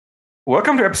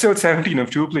Welcome to episode 17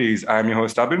 of Two Please. I'm your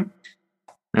host, Abhin.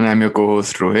 And I'm your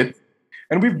co-host, Rohit.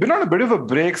 And we've been on a bit of a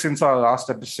break since our last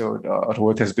episode.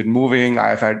 Rohit has been moving.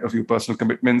 I've had a few personal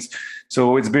commitments.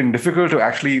 So it's been difficult to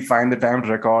actually find the time to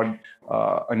record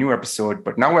a new episode.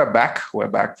 But now we're back. We're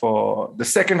back for the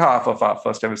second half of our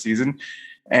first ever season.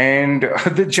 And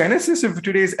the genesis of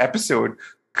today's episode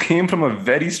came from a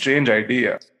very strange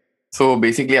idea. So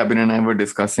basically, Abhin and I were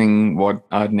discussing what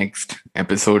our next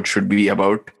episode should be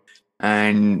about.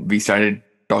 And we started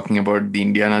talking about the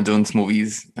Indiana Jones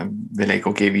movies. We're like,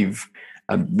 okay, wherein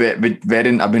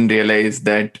Abhin realized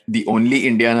that the only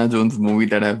Indiana Jones movie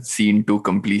that I've seen to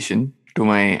completion, to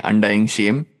my undying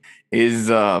shame, is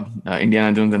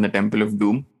Indiana Jones and the Temple of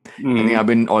Doom. I think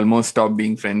Abhin almost stopped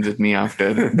being friends with me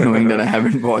after knowing that I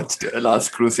haven't watched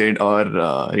Last Crusade or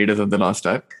Raiders of the Lost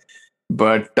Ark.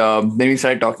 But then we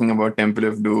started talking about Temple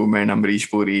of Doom and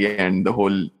Amrish Puri and the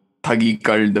whole Thuggy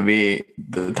cult, the way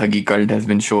the Thuggy cult has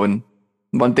been shown.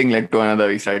 One thing led to another.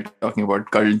 We started talking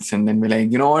about cults, and then we're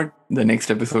like, you know what? The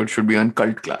next episode should be on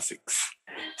cult classics.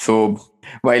 So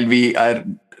while we are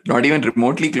not even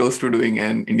remotely close to doing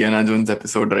an Indiana Jones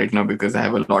episode right now because I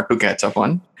have a lot to catch up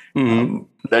on,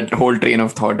 that whole train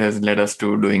of thought has led us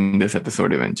to doing this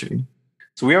episode eventually.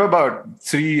 So we have about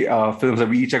three films that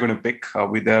we each are going to pick.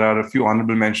 There are a few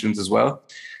honorable mentions as well.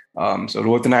 So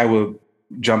Rohit and I will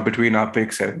jump between our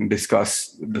picks and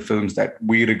discuss the films that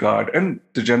we regard and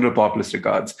the general populace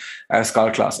regards as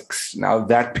cult classics. Now,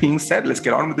 that being said, let's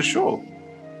get on with the show.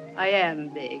 I am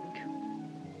big.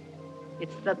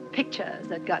 It's the pictures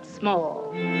that got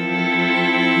small.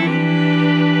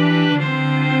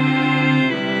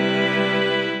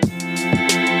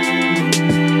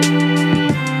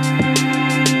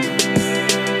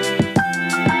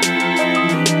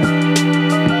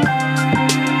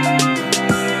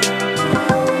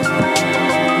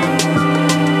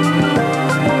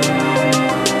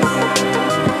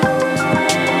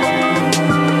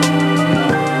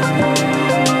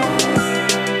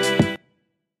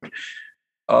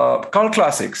 Cult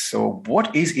classics. So,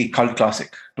 what is a cult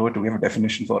classic? Do we have a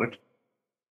definition for it?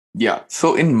 Yeah.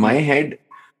 So, in my head,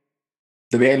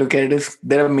 the way I look at it is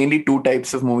there are mainly two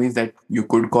types of movies that you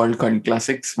could call cult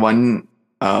classics. One,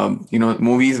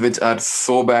 movies which are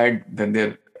so bad that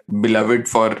they're beloved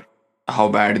for how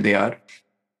bad they are.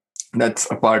 That's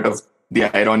a part of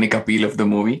the ironic appeal of the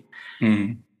movie.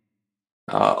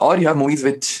 Or you have movies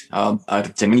which are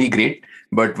genuinely great,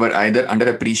 but were either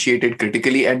underappreciated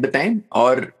critically at the time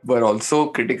or were also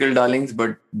critical darlings,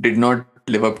 but did not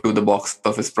live up to the box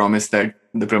office promise that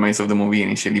the premise of the movie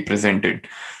initially presented.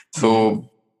 So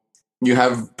you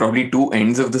have probably two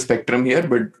ends of the spectrum here,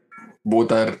 but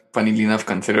both are, funnily enough,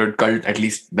 considered cult. At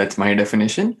least that's my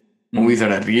definition. Movies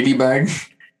that are really bad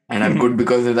and are good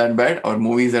because they're that bad, or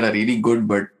movies that are really good,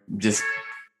 but just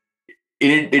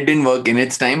it didn't work in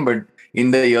its time, but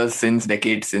in the years since,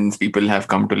 decades since, people have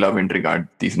come to love and regard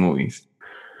these movies.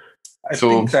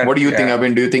 What do you think,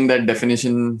 Abhin? Do you think that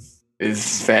definition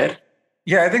is fair?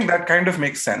 Yeah, I think that kind of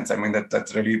makes sense. I mean,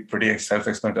 that's really pretty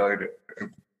self-explanatory.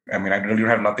 I mean, I really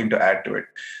have nothing to add to it.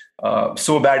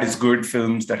 So bad is good.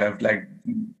 Films that have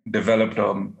developed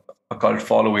a cult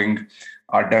following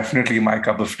are definitely my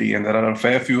cup of tea, and there are a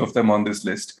fair few of them on this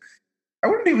list. I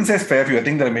wouldn't even say fair few. I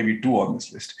think there are maybe two on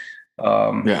this list.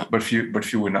 But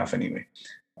few enough anyway.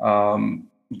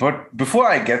 But before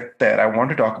I get there, I want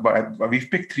to talk about,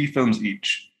 we've picked three films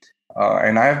each.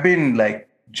 And I've been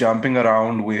jumping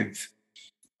around with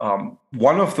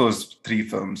one of those three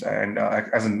films. And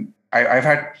I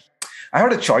had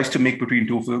a choice to make between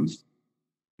two films.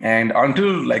 And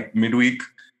until midweek,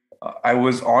 I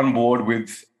was on board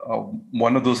with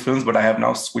one of those films, but I have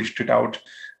now switched it out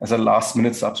as a last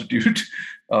minute substitute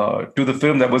to the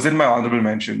film that was in my honorable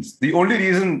mentions. The only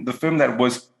reason the film that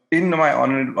was in my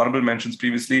honorable mentions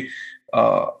previously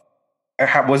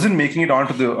wasn't making it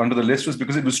onto the list was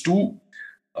because it was too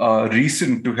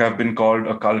recent to have been called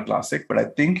a cult classic. But I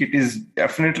think it is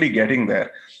definitely getting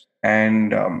there,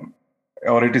 and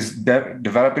or it is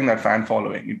developing that fan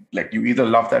following. You either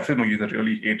love that film or you either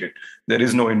really hate it. There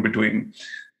is no in between.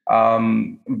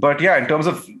 But yeah, in terms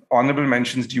of honorable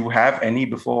mentions, do you have any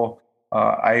before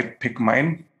I pick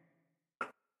mine?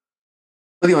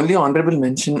 So the only honorable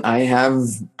mention I have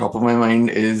top of my mind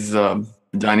is Jaane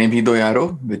Bhi Do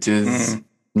Yaro, which is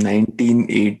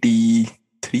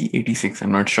 1983, 86,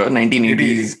 I'm not sure,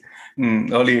 1980s.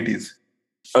 Early 80s.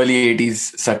 Early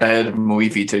 80s satire movie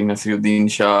featuring Nasiruddin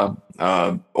Shah,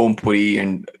 Om Puri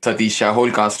and Satish Shah,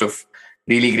 whole cast of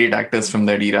really great actors from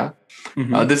that era.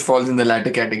 This falls in the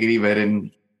latter category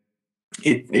wherein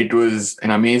it was an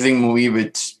amazing movie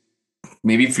which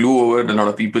maybe flew over a lot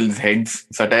of people's heads.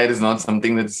 Satire is not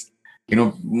something that's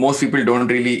most people don't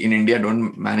really in India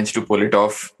don't manage to pull it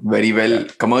off very well,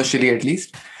 commercially at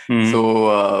least.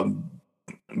 So,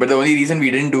 but the only reason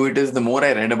we didn't do it is the more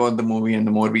I read about the movie and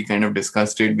the more we kind of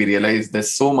discussed it, we realized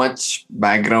there's so much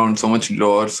background, so much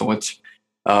lore, so much,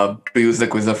 to use the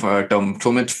quiz of term,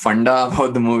 so much funda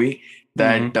about the movie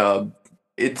that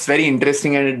it's very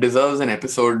interesting and it deserves an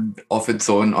episode of its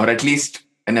own, or at least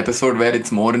an episode where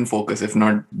it's more in focus, if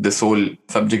not the sole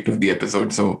subject of the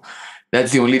episode. So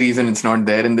that's the only reason it's not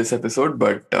there in this episode.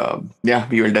 But yeah,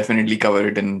 we will definitely cover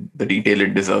it in the detail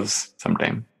it deserves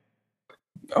sometime.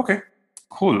 Okay,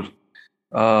 cool.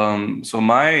 So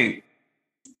my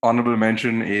honorable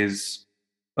mention is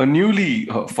a newly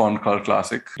formed cult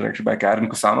classic directed by Karen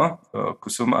Kusama.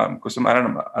 Kusuma. I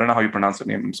don't know how you pronounce the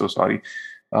name. I'm so sorry.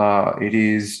 It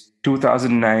is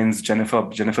 2009's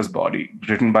Jennifer's Body,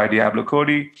 written by Diablo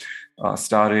Cody,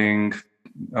 starring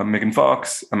Megan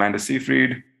Fox, Amanda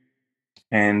Seyfried,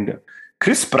 and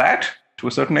Chris Pratt to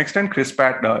a certain extent. Chris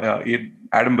Pratt,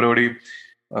 Adam Brody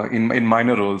in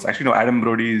minor roles. Actually, no, Adam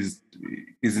Brody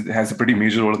has a pretty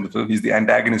major role in the film. He's the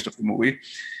antagonist of the movie.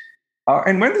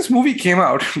 And when this movie came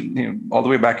out, all the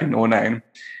way back in 2009,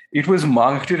 it was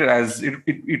marketed as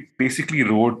it basically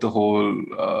rode the whole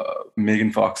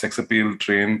Megan Fox sex appeal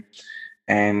train,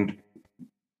 and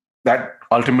that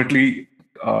ultimately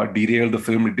derailed the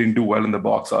film. It didn't do well in the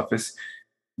box office,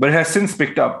 but it has since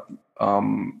picked up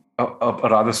a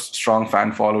rather strong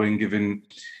fan following, given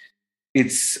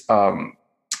its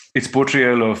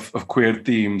portrayal of queer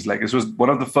themes. Like, this was one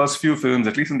of the first few films,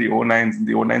 at least in the 09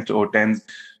 to 010s,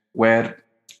 where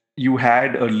you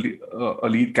had a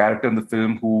lead character in the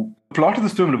film who, the plot of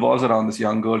this film revolves around this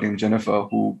young girl named Jennifer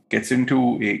who gets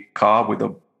into a car with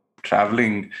a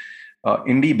traveling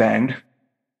indie band,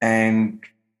 and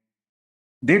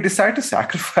they decide to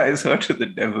sacrifice her to the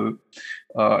devil.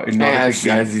 As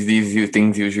these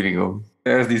things usually go.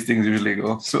 As these things usually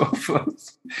go. So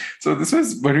this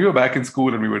was when we were back in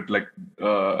school, and we were like, we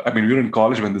were in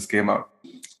college when this came out.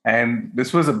 And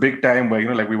this was a big time where,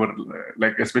 we were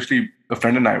like, especially a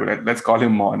friend and I were like, let's call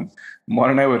him Mon. Mon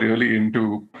and I were really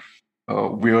into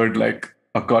weird, like,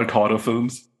 occult horror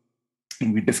films.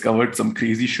 And we discovered some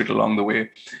crazy shit along the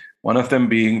way. One of them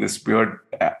being this weird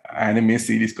anime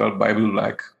series called Bible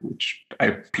Black, which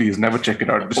please never check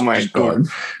it out. Oh my God.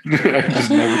 I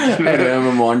just never. I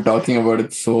remember Mon talking about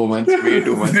it so much, way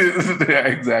too much. Yeah,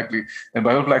 exactly. And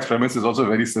Bible Black's premise is also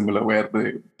very similar, where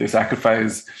they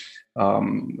sacrifice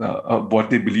what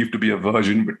they believe to be a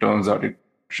virgin, but turns out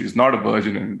she's not a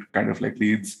virgin, and kind of like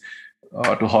leads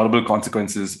to horrible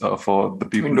consequences for the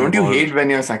people. Don't you hate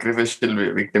when your sacrificial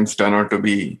victims turn out to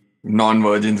be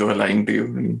non-virgins who are lying to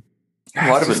you?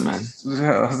 Horrible, man.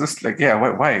 Just like, yeah,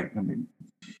 why?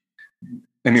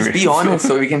 Anyway, just be honest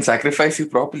so we can sacrifice you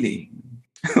properly.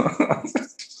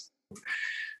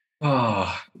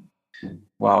 Oh.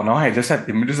 Wow, now I just had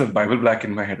images of Bible Black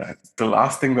in my head. The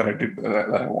last thing that I did that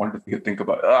I wanted to think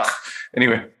about.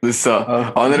 Anyway. This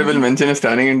honorable mention is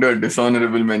turning into a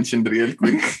dishonorable mention real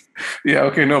quick. Yeah,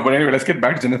 okay, no, but anyway, let's get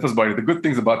back to Jennifer's Body. The good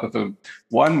things about the film.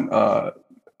 One,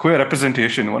 queer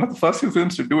representation. One of the first few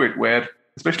films to do it, where,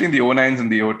 especially in the 09s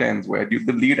and the 010s, where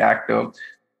the lead actor,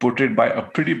 portrayed by a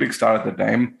pretty big star at the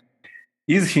time,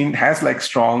 he has like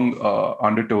strong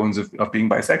undertones of being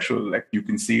bisexual. Like, you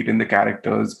can see it in the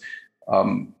characters.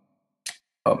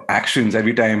 Actions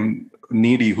every time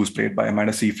Needy, who's played by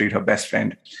Amanda Seyfried, her best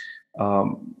friend,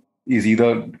 is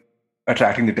either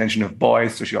attracting the attention of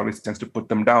boys, so she always tends to put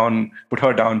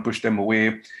her down, push them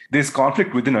away. There's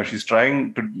conflict within her. She's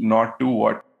trying to not do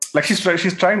what, like, she's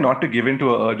trying not to give in to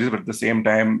her urges, but at the same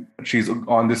time, she's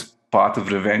on this path of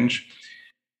revenge,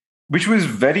 which was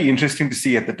very interesting to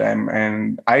see at the time.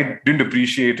 And I didn't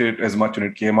appreciate it as much when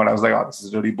it came out. I was like, oh, this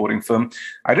is a really boring film.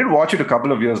 I did watch it a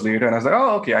couple of years later, and I was like,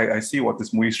 oh, okay, I see what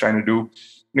this movie is trying to do.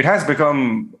 It has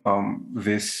become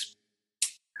this,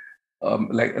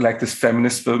 like this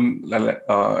feminist film,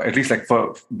 at least like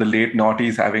for the late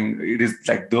noughties, it is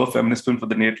like the feminist film for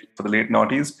the late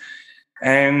noughties.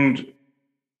 And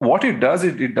what it does,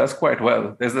 it does quite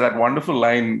well. There's that wonderful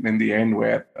line in the end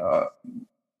where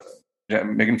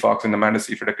Megan Fox and Amanda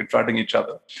Seyfried are confronting each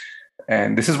other.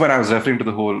 And this is when I was referring to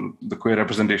the queer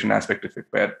representation aspect of it,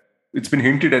 where it's been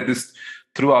hinted at this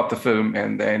throughout the film.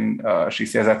 And then she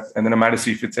says that, and then Amanda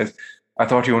Seyfried says, I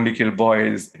thought you only kill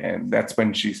boys. And that's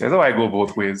when she says, oh, I go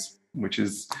both ways, which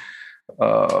is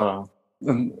a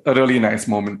really nice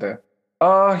moment there.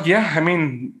 Yeah, I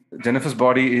mean, Jennifer's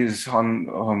Body is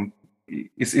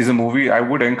is a movie I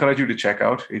would encourage you to check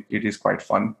out. It is quite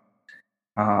fun.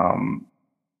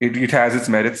 It has its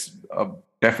merits.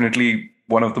 Definitely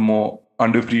one of the more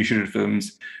underappreciated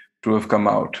films to have come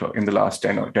out in the last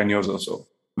 10 years or so.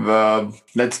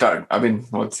 Let's start. Abhin,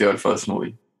 what's your first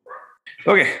movie?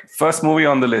 Okay, first movie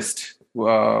on the list.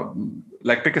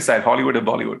 Pick a side, Hollywood or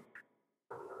Bollywood?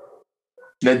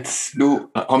 Let's do.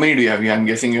 How many do you have? I'm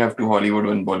guessing you have 2 Hollywood,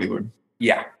 1 Bollywood.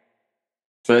 Yeah.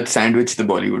 So let's sandwich the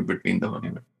Bollywood between the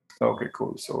Hollywood. Okay,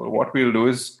 cool. So what we'll do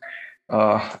is,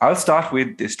 I'll start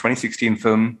with this 2016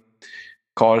 film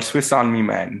called Swiss Army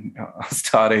Man,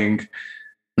 starring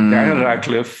Daniel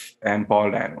Radcliffe and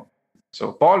Paul Dano.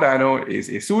 So Paul Dano is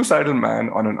a suicidal man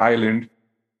on an island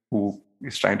who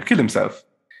is trying to kill himself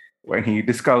when he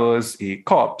discovers a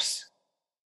corpse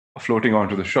floating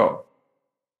onto the shore.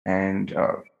 And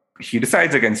he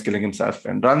decides against killing himself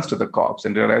and runs to the corpse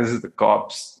and realizes the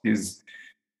corpse is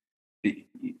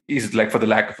like, for the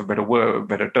lack of a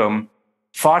better term,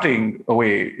 farting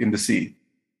away in the sea.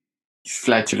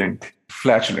 Flatulent.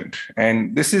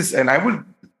 And I would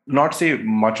not say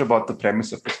much about the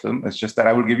premise of this film. It's just that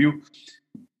I will give you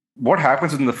what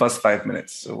happens in the first 5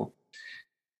 minutes. So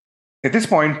at this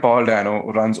point, Paul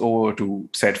Dano runs over to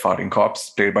said farting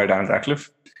corpse, played by Dan Radcliffe,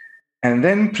 and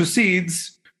then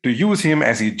proceeds to use him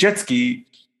as a jet ski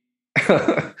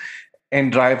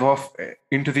and drive off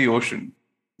into the ocean.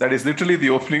 That is literally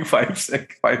the opening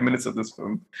 5 minutes of this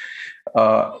film,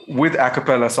 with a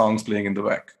cappella songs playing in the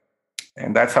back.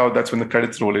 And that's when the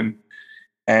credits roll in.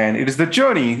 And it is the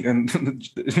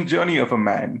journey of a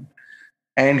man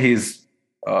and his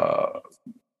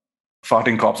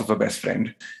farting corpse of a best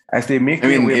friend as they make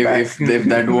their way back. If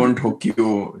that won't hook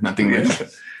you, nothing will.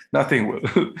 Nothing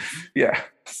will. Yeah.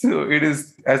 So it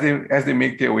is as they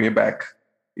make their way back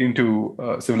into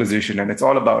civilization, and it's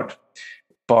all about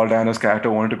Paul Dano's character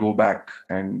wanting to go back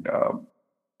and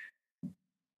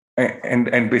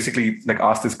basically like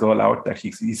ask this girl out that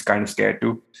he's kind of scared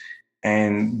to.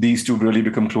 And these two really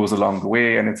become close along the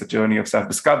way, and it's a journey of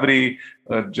self-discovery,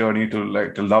 a journey to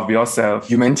love yourself.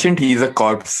 You mentioned he's a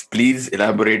corpse. Please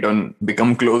elaborate on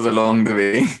become close along the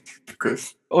way.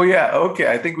 Because oh yeah,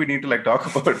 okay. I think we need to talk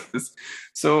about this.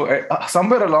 So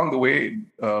somewhere along the way,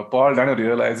 Paul Dano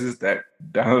realizes that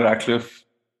Daniel Radcliffe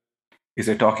is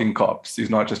a talking corpse. He's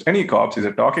not just any corpse. He's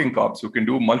a talking corpse who can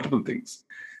do multiple things.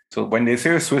 So when they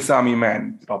say Swiss Army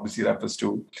Man, it obviously refers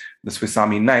to the Swiss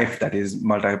Army knife that is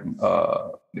multi-purpose,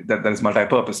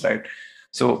 right?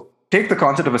 So take the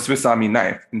concept of a Swiss Army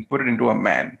knife and put it into a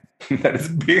man. That is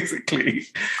basically.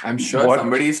 I'm sure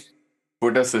somebody's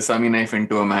put a Swiss Army knife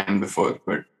into a man before,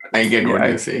 but I get what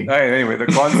you're saying. Anyway, the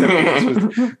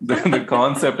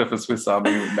concept of a Swiss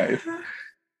Army knife.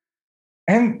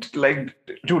 And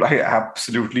dude, I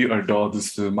absolutely adore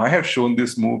this film. I have shown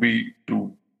this movie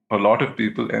to a lot of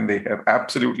people, and they have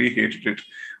absolutely hated it,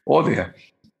 or they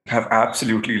have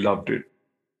absolutely loved it.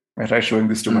 I tried showing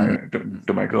this to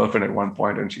my girlfriend at one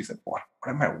point, and she said, "What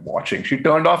am I watching?" She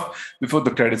turned off before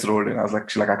the credits rolled in. I was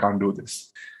like, "I can't do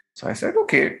this." So I said,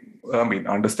 "Okay, I mean,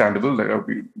 understandable.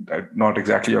 Not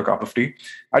exactly your cup of tea."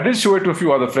 I did show it to a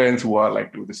few other friends who are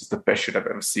like, "Dude, this is the best shit I've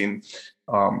ever seen."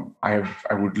 I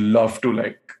would love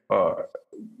to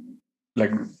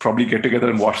probably get together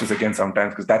and watch this again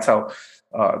sometimes, because that's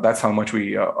how much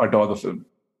we adore the film.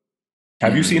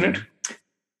 Have you seen it?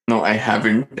 No, I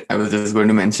haven't. I was just going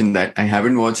to mention that I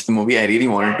haven't watched the movie. I really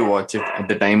wanted to watch it at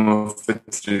the time of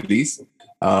its release.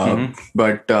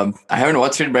 But I haven't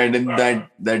watched it, but I did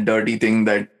that dirty thing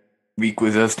that we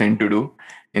quizzers tend to do,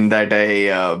 in that I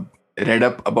read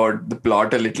up about the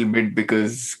plot a little bit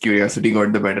because curiosity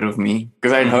got the better of me.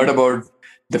 Because I'd heard about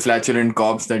the flatulent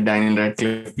corpse that Daniel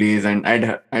Radcliffe plays, and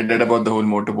I'd read about the whole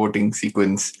motorboating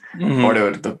sequence,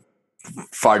 whatever the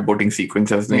fart boating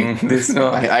sequence. I was like, this.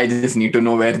 I just need to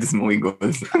know where this movie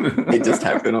goes. I just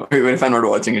have to know, even if I'm not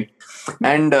watching it.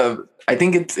 And I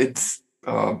think it's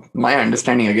my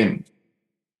understanding, again,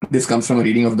 this comes from a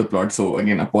reading of the plot. So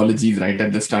again, apologies right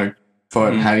at the start for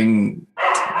having.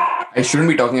 I shouldn't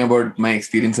be talking about my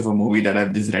experience of a movie that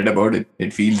I've just read about.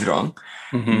 It feels wrong,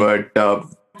 but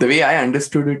the way I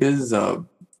understood it is,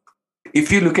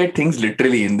 if you look at things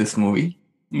literally in this movie,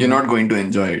 you're not going to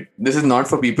enjoy it. This is not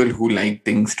for people who like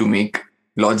things to make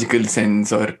logical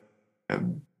sense or,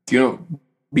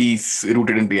 be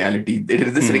rooted in reality.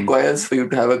 This requires for you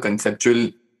to have a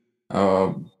conceptual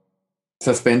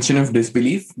suspension of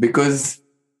disbelief, because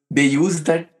they use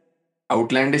that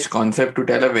outlandish concept to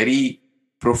tell a very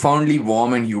profoundly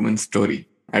warm and human story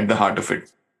at the heart of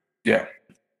it. Yeah.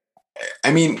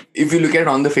 I mean, if you look at it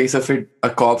on the face of it, a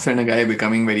corpse and a guy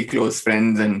becoming very close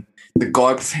friends, and the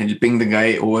corpse helping the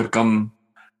guy overcome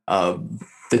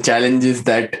the challenges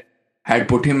that had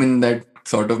put him in that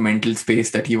sort of mental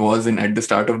space that he was in at the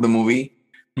start of the movie.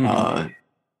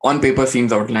 On paper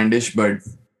seems outlandish, but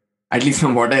at least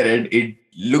from what I read,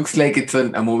 looks like it's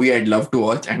a movie I'd love to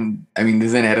watch. And I mean, this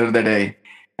is an error that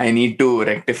I need to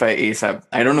rectify ASAP.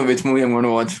 I don't know which movie I'm going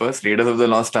to watch first, Raiders of the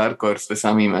Lost Ark or Swiss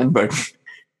Army Man, but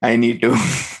I need to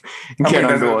get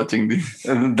on to watching this.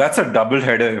 That's a double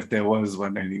header if there was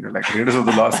one. I think like Raiders of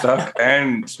the Lost Ark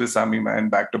and Swiss Army Man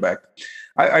back to back.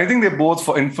 I think they both,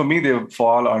 for me, they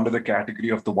fall under the category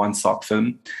of the one sock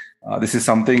film. This is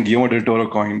something Guillermo del Toro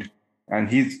coined, and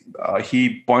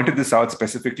he pointed this out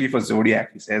specifically for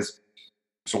Zodiac. He says,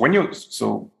 so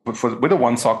with a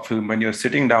one sock film, when you're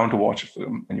sitting down to watch a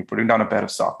film and you're putting down a pair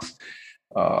of socks,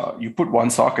 you put one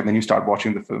sock and then you start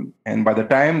watching the film. And by the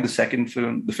time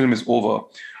the film is over,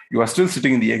 you are still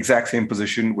sitting in the exact same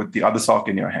position with the other sock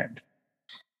in your hand.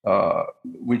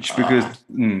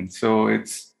 So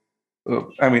it's,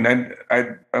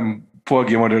 I'm poor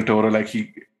Guillermo del Toro. Like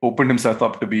he opened himself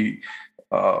up to be,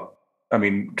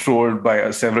 trolled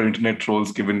by several internet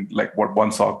trolls, given like what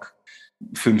one sock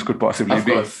films could possibly of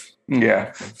be. Course.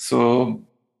 Yeah. So,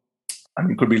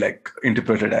 could be like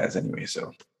interpreted as anyway.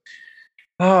 So,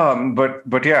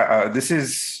 this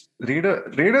is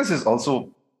Raiders is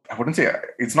also, I wouldn't say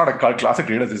it's not a cult classic.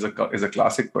 Raiders is a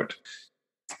classic, but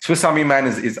Swiss Army Man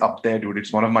is up there, dude.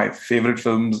 It's one of my favorite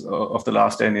films of the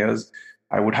last 10 years.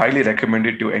 I would highly recommend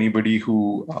it to anybody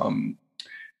who,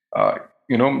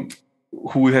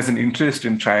 who has an interest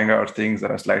in trying out things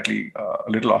that are slightly a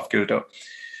little off kilter.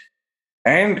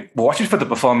 And watch it for the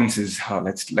performances.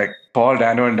 Let's like Paul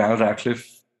Dano and Daniel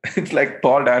Radcliffe. It's like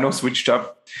Paul Dano switched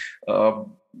up.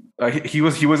 He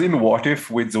was in What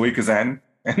If with Zoe Kazan,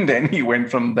 and then he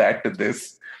went from that to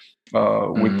this.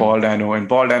 With Paul Dano, and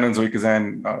Paul Dano and Zoe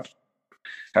Kazan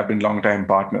have been longtime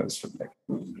partners for like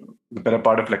the better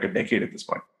part of like a decade at this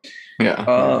point.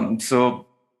 Yeah. So,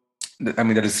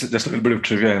 that is just a little bit of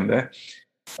trivia in there.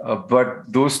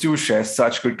 But those two share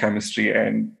such good chemistry,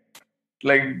 and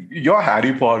like you're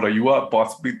Harry Potter, you are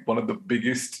possibly one of the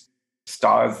biggest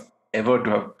stars ever to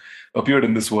have appeared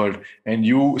in this world, and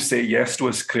you say yes to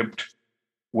a script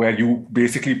where you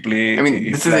basically play.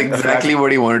 This is exactly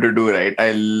what he wanted to do, right?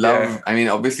 I love,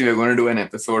 obviously we're going to do an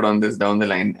episode on this down the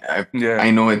line.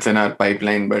 I know it's in our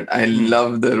pipeline, but I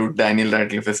love the route Daniel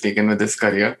Radcliffe has taken with his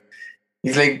career.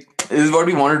 He's like, this is what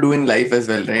we want to do in life as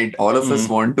well, right? All of us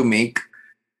want to make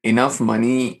enough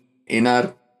money in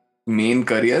our main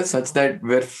career such that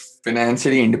we're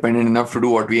financially independent enough to do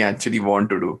what we actually want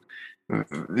to do.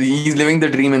 He's living the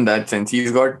dream in that sense.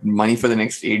 He's got money for the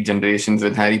next 8 generations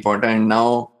with Harry Potter, and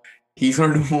now he's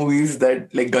going to do movies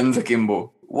that like Guns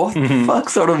Akimbo. What the fuck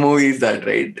sort of movie is that,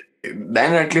 right?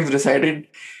 Dan Radcliffe decided,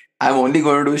 I'm only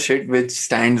going to do shit which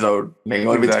stands out, like,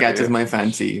 or which catches my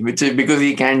fancy, which is because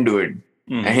he can do it.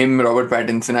 Him, Robert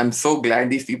Pattinson. I'm so glad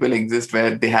these people exist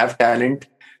where they have talent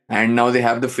and now they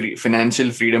have the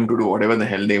financial freedom to do whatever the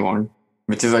hell they want,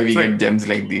 which is why we get gems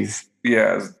like these.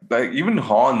 Yeah, like even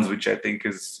Horns, which I think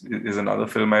is another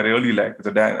film I really like,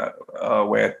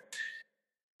 where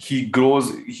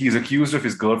he's accused of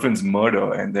his girlfriend's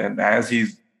murder, and then as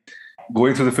he's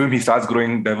going through the film, he starts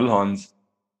growing devil horns.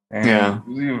 And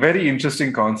very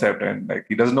interesting concept, and like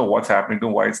he doesn't know what's happening to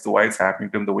him, why it's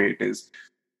happening to him the way it is.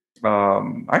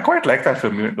 I quite like that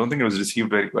film. I don't think it was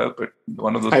received very well, but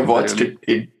one of those. I watched it.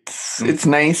 It's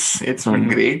nice. It's not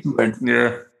great, but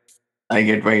I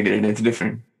get why he did it. It's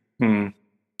different.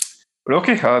 But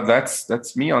okay,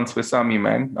 that's me on Swiss Army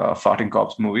Man, farting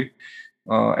cops movie,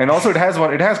 and also it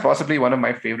has possibly one of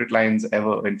my favorite lines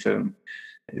ever in film,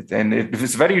 and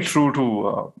it's very true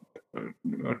to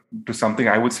something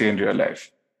I would say in real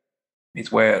life.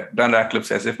 It's where Dan Radcliffe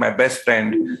says, "If my best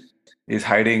friend is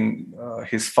hiding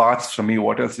his farts from me,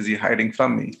 what else is he hiding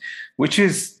from me?" Which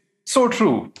is so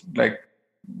true. Like,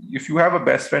 if you have a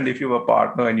best friend, if you have a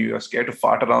partner, and you are scared to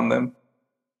fart around them,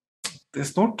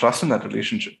 there's no trust in that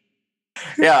relationship.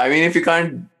 Yeah, if you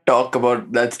can't talk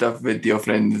about that stuff with your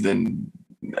friends, then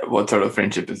what sort of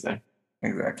friendship is that?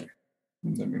 Exactly.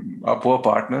 Our poor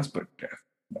partners, but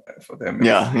for them.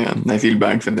 Yeah, I feel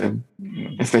bad for them.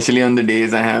 Especially on the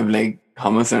days I have like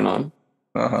hummus and all.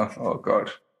 Oh God.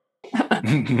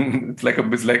 it's like the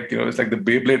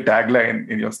Beyblade tagline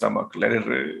in your stomach. Let it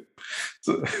rip.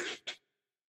 So,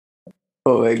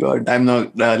 oh my God, I'm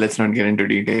not. Let's not get into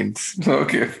details.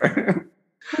 Okay.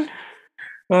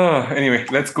 Anyway,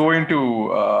 let's go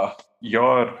into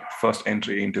your first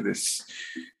entry into this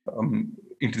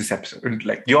episode.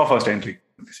 Like your first entry.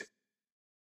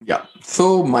 Yeah.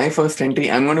 So my first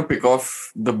entry, I'm going to pick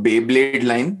off the Beyblade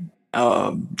line,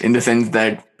 in the sense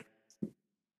that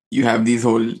you have these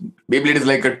whole Beyblade is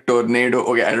like a tornado.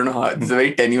 Okay, I don't know how. It's a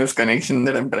very tenuous connection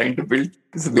that I'm trying to build.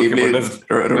 This Beyblade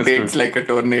rotates like a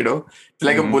tornado. It's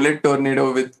like a bullet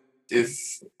tornado, which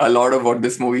is a lot of what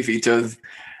this movie features.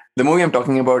 The movie I'm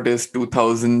talking about is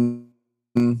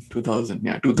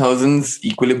 2000's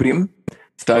Equilibrium,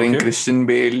 starring Okay. Christian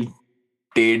Bale,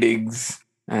 Taye Diggs,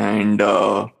 and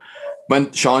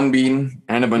Sean Bean,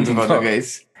 and a bunch of other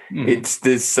guys. Mhm. It's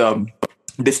this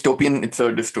dystopian. It's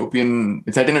a dystopian.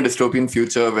 It's set in a dystopian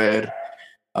future where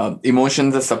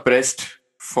emotions are suppressed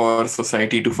for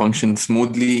society to function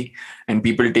smoothly, and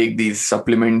people take these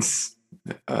supplements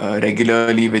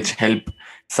regularly, which help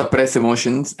suppress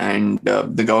emotions. And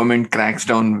the government cracks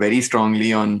down very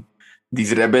strongly on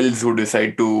these rebels who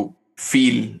decide to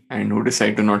feel and who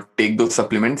decide to not take those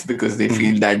supplements because they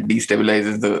feel Mhm. that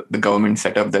destabilizes the government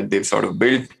setup that they've sort of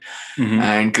built. Mhm.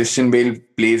 And Christian Bale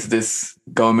plays this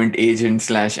government agent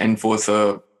slash enforcer.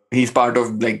 He's part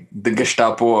of like the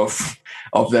Gestapo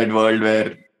of that world, where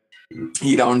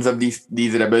he rounds up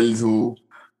these rebels who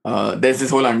there's this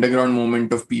whole underground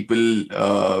movement of people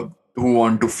who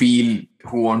want to feel,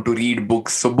 who want to read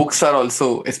books. So books are also,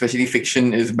 especially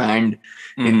fiction, is banned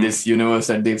in Mhm. this universe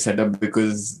that they've set up,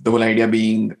 because the whole idea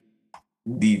being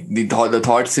the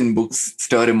thoughts in books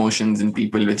stir emotions in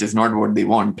people, which is not what they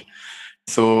want.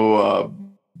 So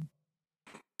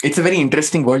it's a very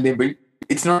interesting world they built.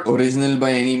 It's not original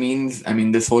by any means. I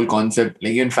mean, this whole concept,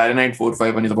 like even Fahrenheit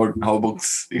 451 is about how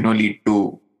books, lead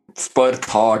to spur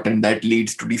thought, and that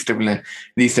leads to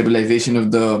destabilization of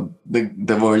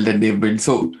the world that they've built.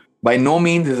 So by no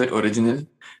means is it original.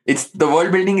 It's the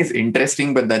world building is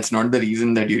interesting, but that's not the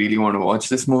reason that you really want to watch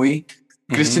this movie.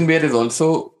 Mhm. Christian Bale is also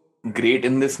great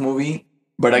in this movie,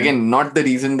 but Mhm. again, not the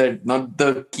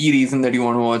key reason that you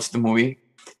want to watch the movie.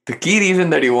 The key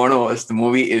reason that you want to watch the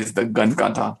movie is the gun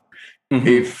kata. Mhm.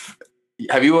 If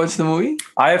Have you watched the movie?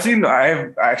 I've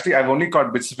only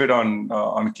caught bits of it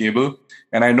on cable,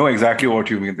 and I know exactly what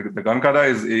you mean. The gun kata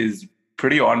is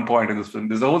pretty on point in this film.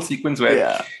 There's a whole sequence where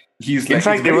Yeah. he's In like he's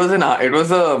fact, very it was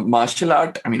a martial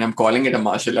art. I mean, I'm calling it a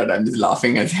martial art. I'm just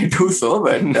laughing as I do so.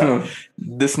 But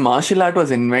this martial art was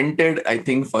invented, I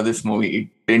think, for this movie. It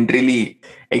didn't really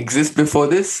exist before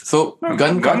this. So no,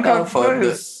 gun kata for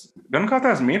the gun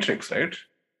kata is Matrix, right?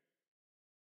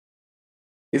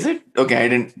 is it okay? I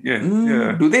didn't. Yeah,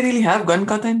 yeah, Do they really have gun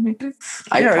kata in Matrix?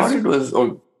 I yeah. thought it was.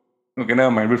 Oh, Okay,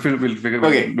 never mind. We'll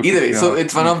okay, look either it. way, so Yeah.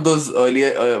 it's one of those earlier,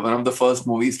 one of the first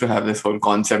movies to have this whole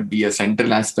concept be a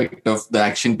central aspect of the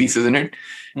action pieces in it.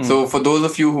 Mm. So for those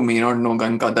of you who may not know,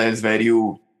 gun kata is where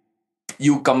you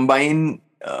combine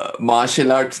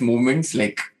martial arts movements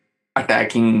like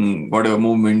attacking whatever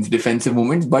movements, defensive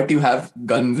movements, but you have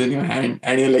guns in your hand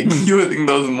and you're like using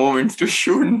those movements to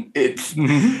shoot. It's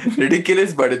Mhm.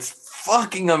 ridiculous, but it's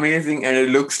fucking amazing and it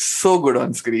looks so good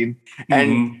on screen.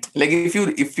 And Mhm. like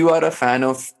if you are a fan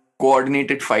of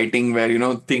coordinated fighting where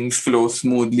things flow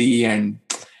smoothly, and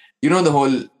the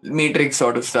whole Matrix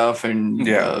sort of stuff, and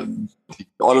Yeah.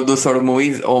 all of those sort of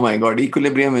movies, oh my god,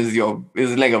 Equilibrium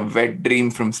is like a wet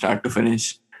dream from start to finish.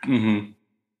 Mhm.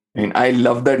 And I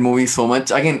love that movie so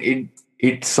much. Again,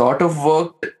 it sort of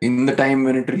worked in the time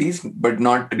when it released, but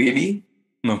not really.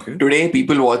 Okay. Today,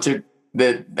 people watch it.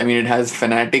 It has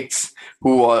fanatics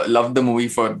who love the movie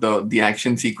for the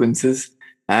action sequences,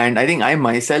 and I think I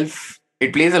myself,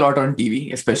 it plays a lot on TV,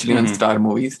 especially on Mhm. Star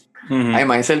movies. I Mhm.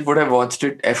 myself would have watched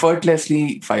it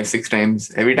effortlessly 5-6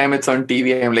 times. Every time it's on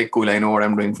TV, I'm like, cool, I know what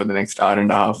I'm doing for the next hour and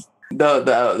a half.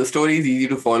 The story is easy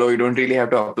to follow. You don't really have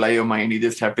to apply your mind. You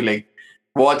just have to like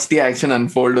watch the action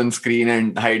unfold on screen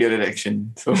and hide your erection.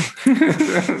 So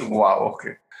Wow.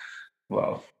 Okay.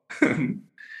 Wow.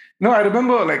 No, I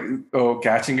remember like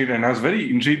catching it, and I was very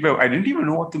intrigued by. I didn't even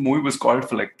know what the movie was called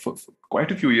for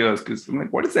quite a few years, because I'm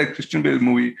like, what is that Christian Bale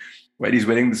movie where he's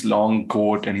wearing this long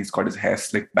coat and he's got his hair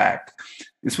slicked back?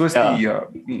 This was yeah,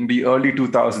 the early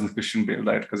 2000s Christian Bale,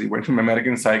 right? Because he went from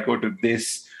American Psycho to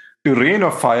this to Reign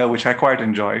of Fire, which I quite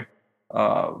enjoy.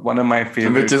 One of my which is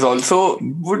favorite. also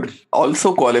would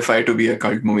also qualify to be a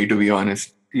cult movie, to be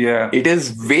honest. Yeah, It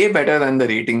is way better than the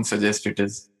ratings suggest it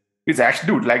is. it's actually,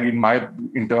 dude, like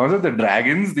in terms of the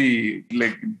dragons, the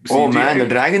like Oh man, the CGI.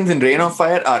 dragons in Rain of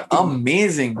Fire are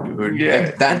amazing, dude. Yeah,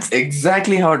 Like that's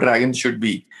exactly how dragons should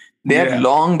be. They're yeah.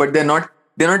 long, but they're not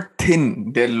thin.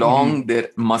 They're long, Mhm. they're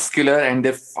muscular, and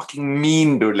they're fucking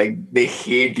mean, dude. Like they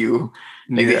hate you.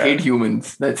 Like they hate Yeah.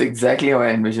 humans. That's exactly how I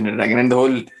envision a dragon. And the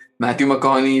whole Matthew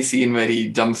McConaughey scene where he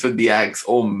jumps with the axe.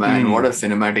 Oh man, what a Mm.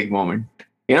 cinematic moment.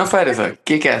 Rain of Fire is a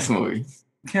kick-ass movie.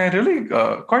 Yeah, I really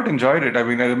quite enjoyed it. I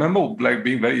mean, I remember like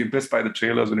being very impressed by the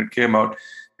trailers when it came out,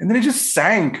 and then it just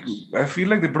sank. I feel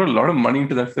like they put a lot of money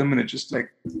into that film, and it just like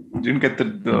didn't get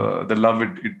the love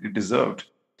it deserved.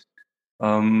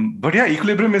 But yeah,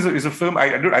 Equilibrium is a film.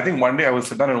 I think one day I will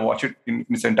sit down and watch it in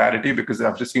its entirety, because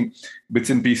I've just seen bits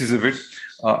and pieces of it.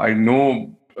 I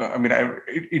know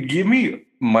it gave me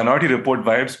Minority Report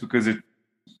vibes because it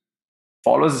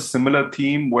follows a similar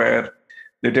theme where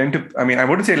they tend to. I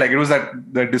wouldn't say like it was that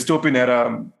the dystopian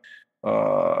era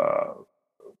uh,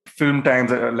 film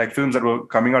times, like films that were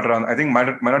coming out around. I think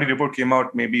Minority Report came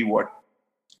out maybe what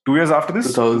 2 years after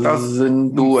this,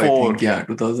 2002, I think. Yeah,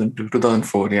 2002,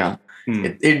 2004. Yeah,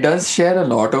 it does share a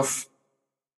lot of.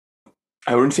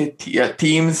 I wouldn't say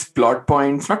themes, plot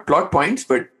points, not plot points,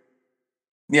 but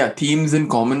themes in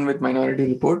common with Minority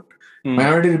Report.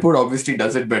 Minority Report obviously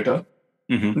does it better.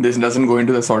 Mm-hmm. This doesn't go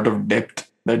into the sort of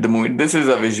depth that the movie. This is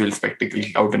a visual spectacle,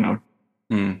 out and out.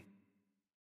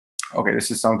 Okay, this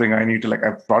is something I need to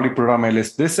I probably put it on my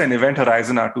list. This and Event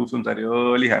Horizon are two films I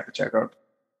really have to check out.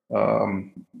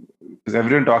 Because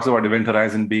everyone talks about Event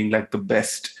Horizon being like the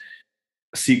best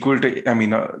sequel to,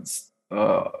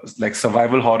 like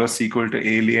survival horror sequel to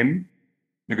Alien,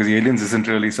 because Aliens isn't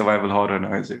really survival horror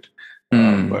now, is it?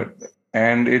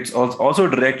 And it's also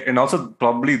direct, and also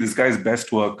probably this guy's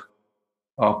best work,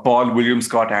 Paul William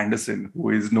Scott Anderson, who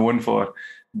is known for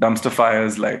dumpster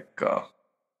fires like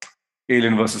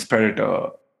Alien versus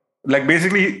Predator. Like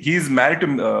basically, he's married to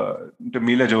Mila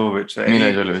Jovovich. Right?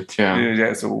 Mila Jovovich,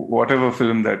 yeah. So whatever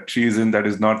film that she's in that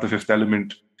is not The Fifth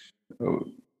Element,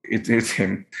 it's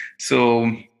him.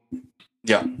 So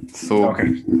yeah. So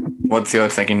okay, what's your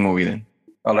second movie then?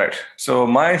 All right. So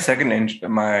my second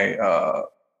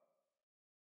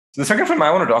the second film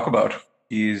I want to talk about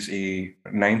is a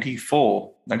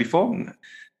 94. Is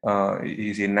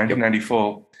a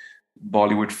 1994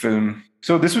 Bollywood film.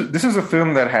 So this is a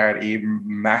film that had a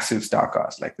massive star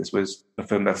cast. Like this was a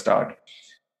film that starred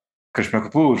Krishna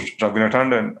Kapoor, Raveena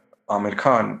Tandon, Amir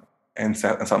Khan, and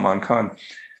Salman Khan,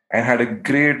 and had a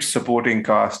great supporting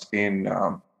cast in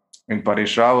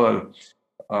Paresh Rawal.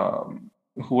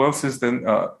 Who else is then?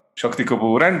 Shakti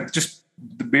Kapoor, and just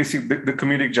the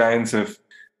comedic giants of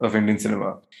Indian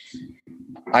cinema.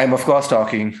 I'm of course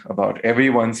talking about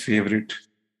everyone's favorite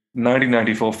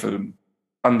 1994 film,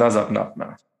 Andaz Apna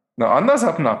Apna. Now, Andaz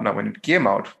Apna Apna, when it came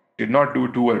out, did not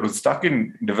do too well. It was stuck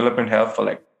in development hell for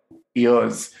like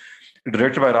years.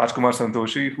 Directed by Rajkumar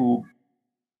Santoshi, who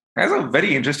has a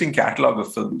very interesting catalog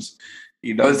of films.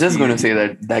 I was just going to say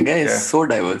that guy is so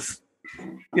diverse.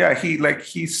 Yeah,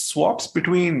 he swaps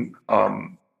between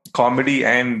comedy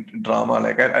and drama.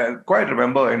 Like I quite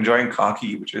remember enjoying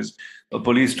Khaki, which is a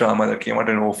police drama that came out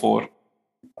in 2004.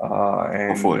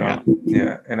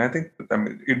 And I think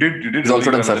it did. He's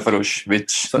also done Sarfarosh, did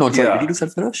he do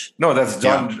Sarfarosh? No, that's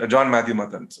John Matthew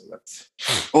Matan. So that's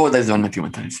that's John Matthew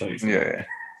Matan. Sorry. Yeah.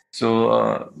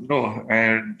 So no,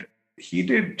 and he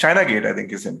did China Gate, I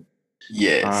think, is him.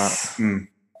 Yes.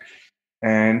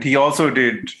 And he also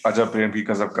did Ajab Prem Ki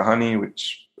Gazab Kahani,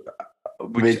 which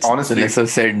honestly, the lesser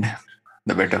said,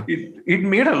 the better. It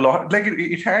made a lot, like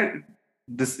it had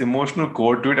this emotional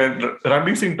core to it, and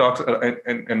Ranbir Singh talks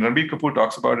and Ranbir Kapoor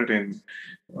talks about it in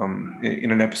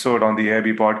an episode on the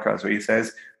AIB podcast, where he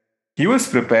says he was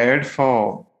prepared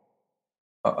for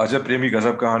Ajab Prem Ki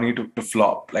Gazab Kahani to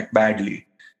flop like badly.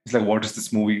 It's like, what is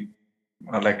this movie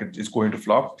like? It's going to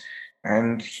flop,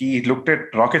 and he looked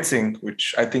at Rocket Singh,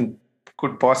 which I think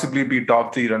could possibly be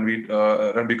top 3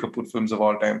 Ranbir Kapoor films of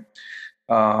all time,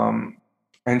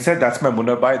 and said, that's my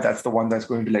Munna Bhai, that's the one that's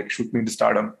going to like shoot me into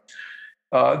stardom.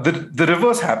 The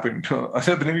reverse happened.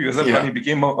 Ajab Prem Ki Gazab Kahani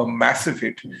became a massive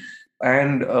hit,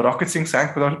 and Rocket Singh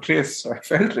sank without a trace. So I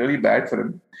felt really bad for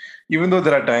him, even though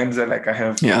there are times that like I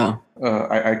have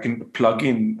I can plug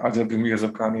in Ajab Prem Ki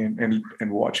Gazab Kahani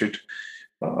and watch it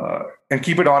and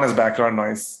keep it on as background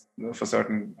noise for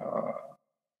certain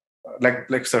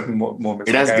like certain moments.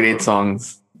 It has great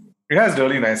songs. It has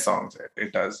really nice songs.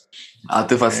 It does.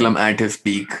 Atif Aslam at his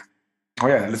peak. Oh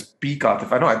yeah, let's peak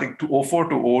Atif. I think 2004 to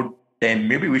 2010.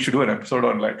 Maybe we should do an episode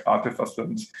on like Atif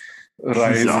Aslam's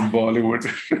rise in Bollywood.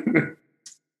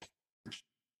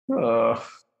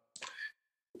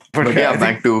 But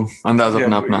back to Andaz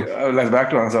Apna Apna. Let's back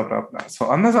to Andaz Apna Apna. So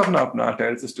Andaz Apna Apna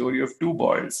tells the story of two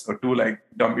boys, or two like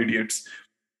dumb idiots,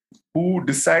 who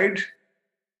decide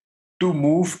to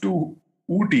move to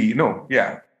Ooty.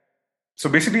 So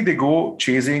basically they go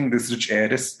chasing this rich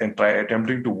heiress and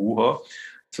attempting to woo her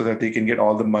so that they can get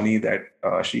all the money that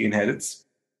she inherits.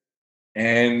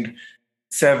 And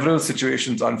several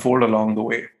situations unfold along the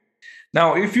way.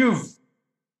 Now, if you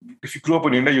grew up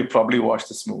in India, you probably watched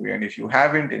this movie. And if you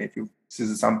haven't, and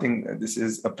this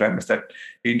is a premise that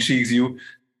intrigues you,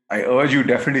 I urge you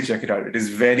definitely check it out. It is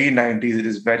very 90s. It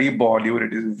is very Bollywood.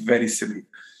 It is very silly.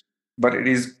 But it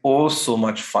is so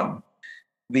much fun.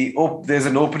 There's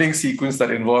an opening sequence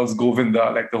that involves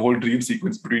Govinda, like the whole dream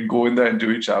sequence between Govinda and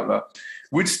Juhi Chawla,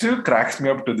 which still cracks me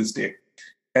up to this day.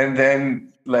 And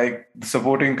then like the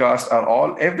supporting cast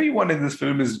are everyone in this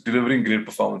film is delivering great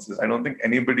performances. I don't think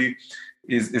anybody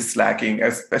is slacking,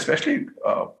 especially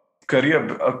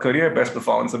career best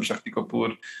performance of Shakti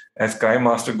Kapoor as Crime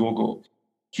Master Gogo.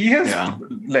 He has Yeah.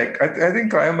 like I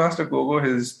think Crime Master Gogo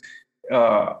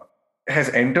uh, has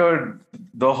entered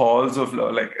the halls of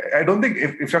like I don't think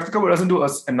if Shakti Kapoor doesn't do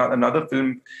another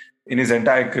film in his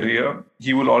entire career,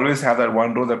 he will always have that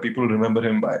one role that people remember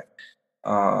him by.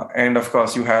 And of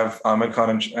course, you have Amir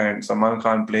Khan and Salman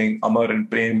Khan playing Amar and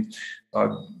Prem,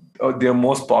 their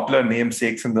most popular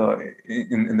namesakes in the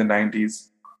 90s,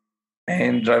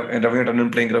 and Ravina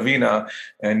Tandon playing Ravina,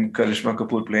 and Karishma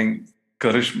Kapoor playing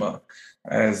Karishma.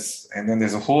 And then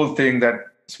there's a whole thing that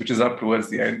switches up towards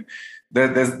the end.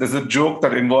 There's a joke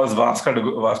that involves Vasco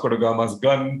da Gama's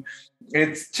gun.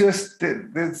 It's just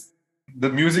there's the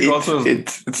music also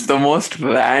is. It's the most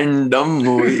random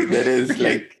movie there is.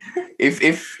 Like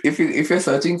if you're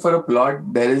searching for a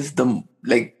plot, there is the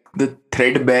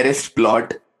threadbarest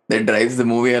plot that drives the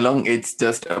movie along. It's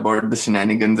just about the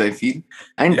shenanigans, I feel.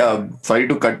 And sorry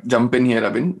to jump in here,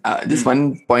 Abhin. Just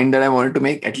one point that I wanted to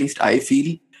make. At least I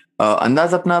feel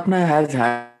Andaz Apna Apna has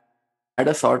had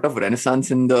a sort of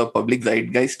renaissance in the public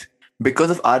zeitgeist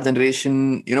because of our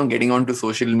generation, getting onto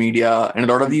social media, and a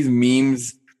lot of these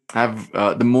memes have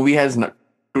the movie has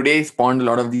today spawned a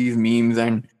lot of these memes,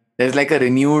 and there's like a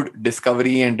renewed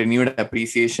discovery and renewed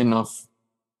appreciation of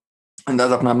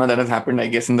Andaz Apna Apna that has happened, I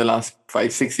guess, in the last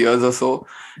 5-6 years or so.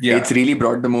 Yeah. It's really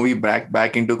brought the movie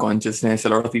back into consciousness. A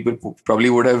lot of people probably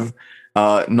would have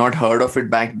not heard of it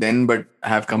back then, but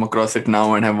have come across it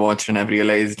now and have watched and have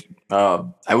realized.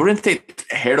 I wouldn't say it's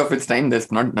ahead of its time.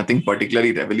 There's nothing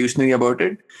particularly revolutionary about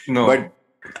it. No. But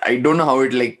I don't know how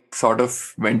it sort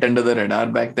of went under the radar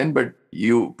back then. But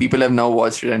people have now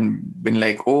watched it and been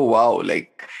like, oh wow!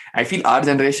 I feel our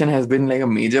generation has been like a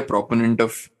major proponent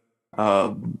of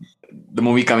the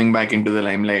movie coming back into the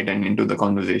limelight and into the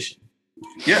conversation.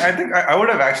 Yeah, I think I would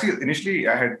have actually initially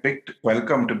I had picked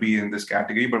Welcome to be in this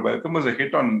category, but Welcome was a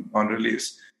hit on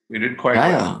release. We did quite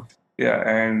well. Yeah,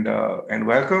 and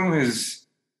Welcome has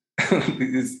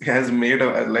made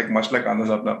much like Andaz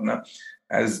Apna Apna,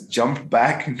 has jumped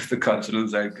back into the cultural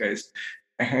zeitgeist,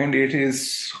 and it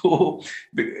is so.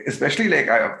 Especially like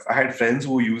I had friends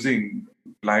who were using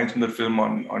lines from the film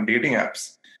on dating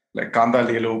apps like Kanda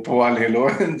Lelo, Poa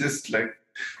Lelo, and just like.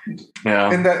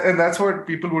 Yeah, and that's what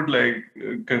people would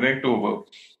connect over.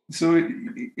 So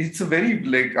it's a very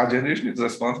our generation is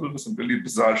responsible for some really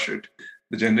bizarre shit.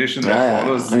 The generation that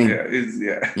follows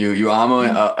You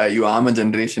arm a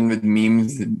generation with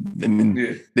memes. I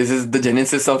mean, this is the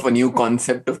genesis of a new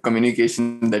concept of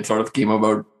communication that sort of came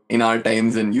about in our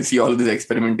times, and you see all of this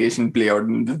experimentation play out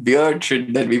and the weird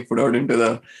shit that we put out into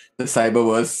the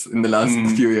cyberverse in the last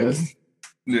few years.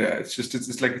 Yeah, it's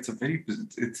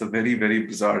a very very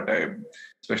bizarre time,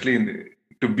 especially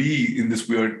to be in this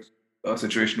weird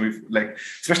situation.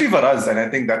 Especially for us, and I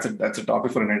think that's a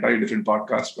topic for an entirely different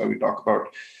podcast where we talk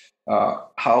about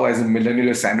how as a millennial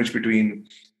you're sandwiched between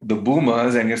the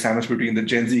boomers and you're sandwiched between the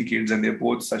Gen Z kids, and they're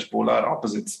both such polar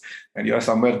opposites, and you're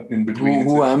somewhere in between.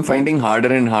 Who I'm finding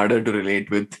harder and harder to relate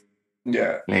with.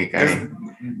 Yeah,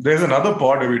 there's another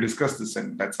pod where we discuss this,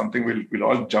 and that's something we'll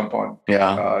all jump on.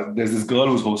 Yeah, there's this girl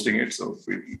who's hosting it, so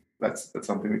that's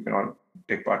something we can all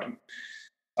take part in.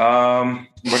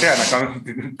 But yeah,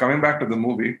 coming back to the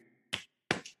movie,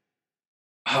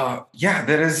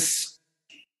 there is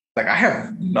I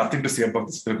have nothing to say about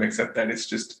this film except that it's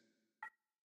just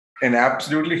an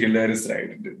absolutely hilarious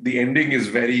ride. The ending is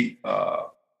very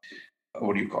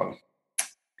what do you call?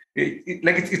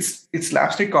 It's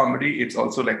slapstick comedy. It's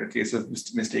also like a case of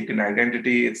mistaken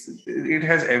identity. It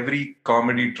has every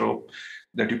comedy trope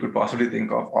that you could possibly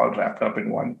think of, all wrapped up in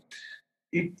one.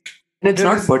 It's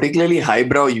not particularly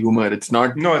highbrow humor. It's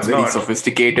not very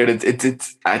sophisticated.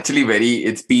 It's actually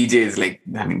it's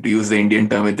PJs. To use the Indian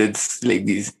term, it's like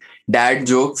these dad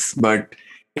jokes, but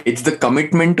it's the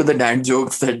commitment to the dad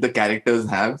jokes that the characters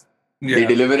have. Yeah. They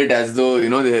deliver it as though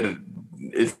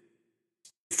it's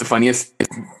the funniest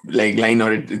line,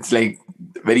 or it's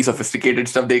very sophisticated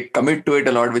stuff. They commit to it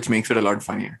a lot, which makes it a lot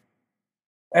funnier.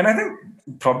 And I think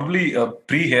probably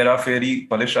pre-Hera Fairy,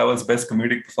 Palish Rawal's best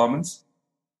comedic performance.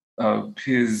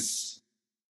 His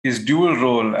dual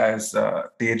role as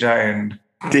Teja and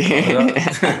Teja.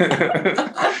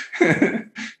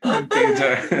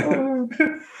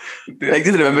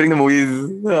 Just remembering the movies,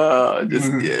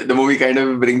 the movie kind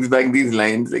of brings back these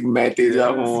lines like "Main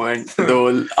Teja hu," and the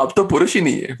whole "Ab to purush hi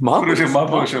nahi hai,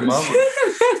 Mahapurush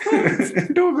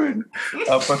hai." Too good.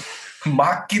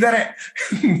 माँ किधर है?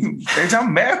 तेजा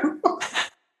मैं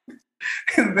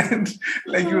And then,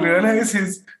 like, you realize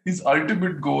his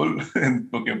ultimate goal, and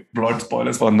okay, broad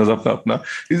spoilers for Andaz Apna Apna,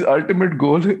 his ultimate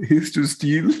goal is to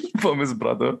steal from his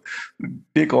brother,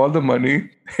 take all the money,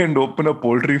 and open a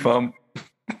poultry farm.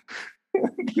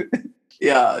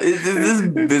 Yeah, it's this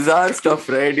bizarre stuff,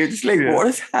 right? You're just like, Yeah. what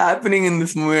is happening in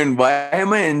this movie and why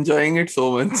am I enjoying it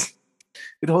so much?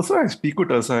 It also has Tiku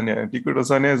Tasania. Tiku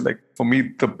Tasania is, like, for me,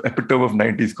 the epitome of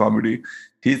 90s comedy.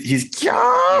 He's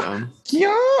kya,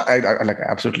 kya. I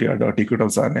absolutely adore Tiku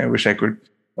Tasania. I wish I could.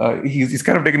 He's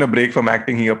kind of taken a break from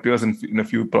acting. He appears in a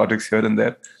few projects here and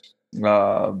there.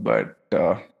 But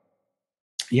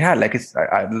yeah, like,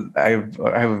 I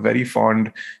have a very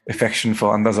fond affection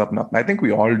for Andaz Apna Apna. I think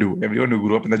we all do. Everyone who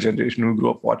grew up in the generation who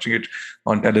grew up watching it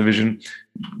on television,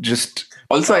 just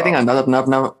Also, I think Andaz Apna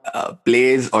Apna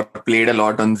plays or played a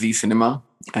lot on Z Cinema.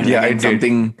 And Yeah, again, it did.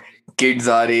 something kids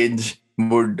our age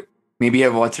would maybe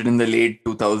have watched it in the late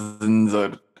 2000s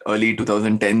or early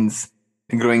 2010s.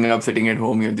 Growing up, sitting at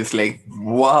home, you're just like,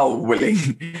 wow, like,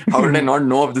 how did I not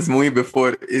know of this movie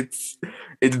before? It's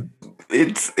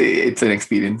an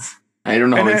experience. I don't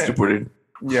know how And else to put it.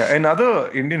 yeah, another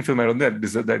Indian film I don't think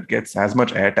that gets as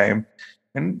much airtime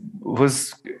and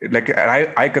was, like,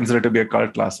 I consider it to be a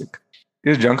cult classic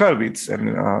is Jankar Beats,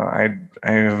 and I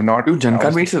have not. Dude,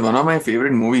 Jankar Beats is one of my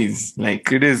favorite movies.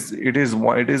 Like, It is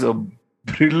a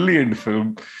brilliant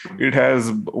film. It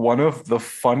has one of the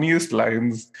funniest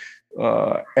lines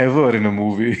ever in a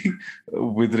movie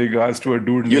with regards to a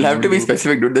dude. you'll named have to be Mundu.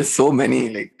 specific, dude. There's so many.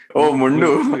 Like, oh,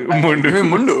 Mundu. Mundu. Give me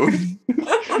Mundu.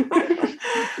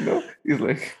 No, he's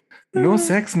like, no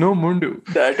sex, no Mundu.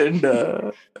 That and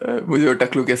मुझे वो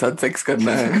टकलू के साथ sex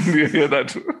करना है. Yeah,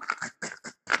 that's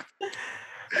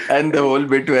And the whole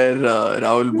bit where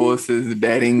Rahul Bose is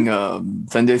daring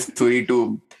Sanjay Suri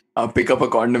to pick up a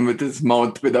condom with his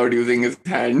mouth without using his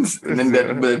hands. And then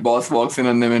the boss walks in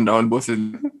on them and Rahul Bose is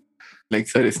like,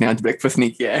 sir, इसने आज breakfast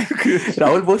नहीं किया है.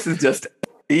 Rahul Bose is just,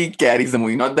 he carries the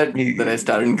movie. Not that the rest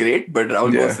aren't great, but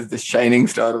Rahul Bose is the shining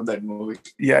star of that movie.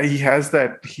 Yeah, he has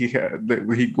that. He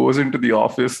goes into the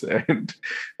office and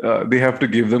they have to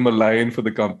give them a line for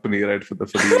the company, right? For the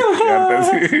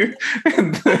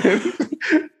and then,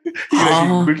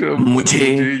 मुझे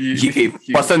ये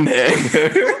पसंद है.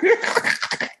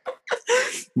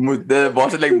 The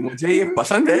boss is like, मुझे ये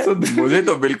पसंद है, मुझे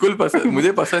तो बिल्कुल पसंद,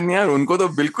 मुझे पसंद नहीं है और उनको तो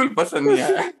बिल्कुल पसंद नहीं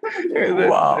है.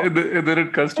 Wow. And then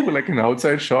it comes to, like, an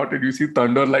outside shot and you see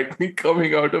thunder lightning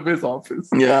coming out of his office.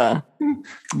 Yeah.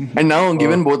 And now,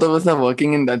 given both of us are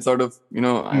working in that sort of,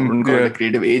 I wouldn't call it a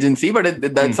creative agency, but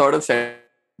that sort of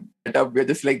setup, we're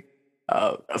just like,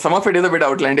 some of it is a bit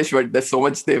outlandish, but there's so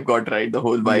much they've got right. The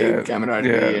whole vibe,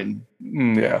 camaraderie, and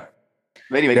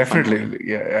very, very definitely fun.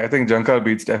 Yeah, I think Jankar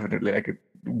Beats definitely, like,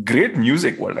 great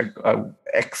music, like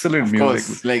excellent Of music.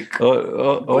 course, like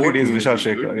early days music, Vishal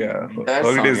Shekhar, dude.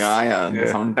 early days, the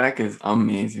soundtrack is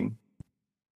amazing.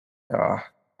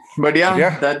 But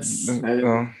Yeah. that's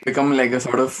become like a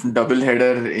sort of double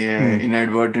header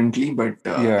inadvertently. But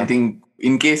I think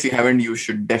in case you haven't, you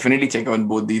should definitely check out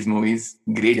both these movies.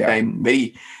 Great time.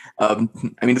 Very.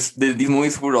 I mean, these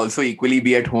movies would also equally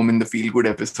be at home in the feel good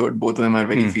episode. Both of them are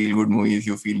very feel good movies.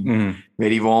 You feel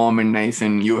very warm and nice,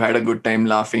 and you had a good time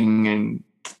laughing. And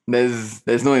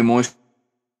there's no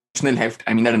emotional heft.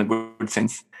 I mean that in a good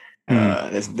sense.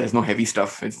 There's no heavy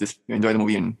stuff. It's just you enjoy the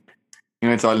movie and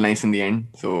it's all nice in the end.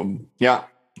 So yeah,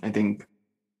 I think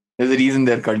there's a reason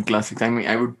they're cult classics. I mean,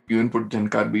 I would even put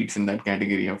Jankar Beats in that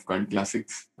category of cult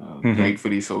classics,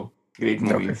 rightfully so. Great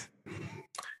movies.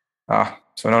 Okay.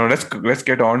 So now let's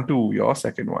get on to your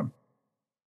second one.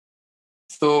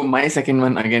 So my second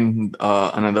one, again,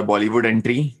 another Bollywood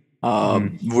entry,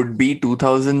 would be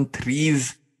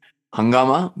 2003's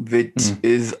Hangama, which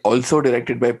is also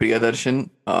directed by Priyadarshan.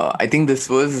 I think this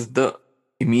was the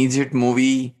immediate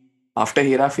movie after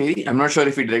Hera Fairy. I'm not sure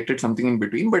if he directed something in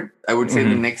between, but I would say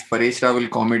the next Paresh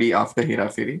Rawal comedy after Hera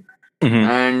Fairy.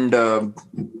 And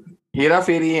Hera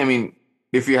Fairy, I mean,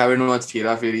 if you haven't watched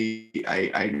Hera Fairy,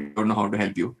 I don't know how to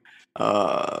help you.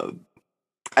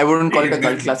 I wouldn't call it a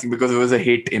cult classic because it was a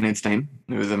hit in its time.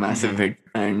 It was a massive hit.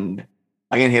 And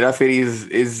again, Hera Fairy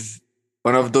is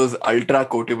one of those ultra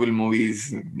quotable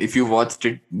movies. If you watched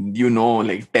it,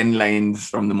 like 10 lines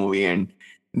from the movie. And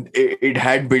it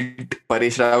had built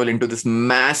Paresh Rawal into this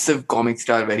massive comic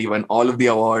star where he won all of the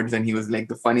awards and he was like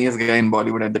the funniest guy in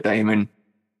Bollywood at the time. And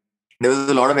there was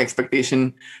a lot of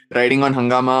expectation riding on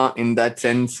Hangama in that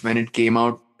sense when it came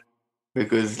out.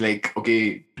 Because, like,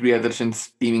 okay,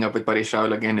 Priyadarshan's teaming up with Paresh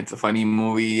Rawal again. It's a funny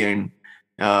movie, and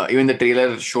even the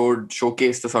trailer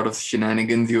showcased the sort of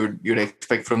shenanigans you'd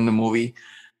expect from the movie.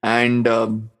 And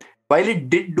while it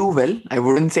did do well, I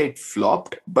wouldn't say it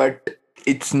flopped, but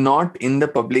it's not in the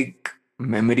public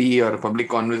memory or public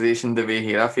conversation the way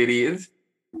Hera Fairy is.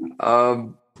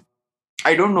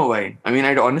 I don't know why. I mean,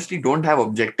 I honestly don't have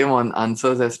objective on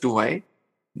answers as to why.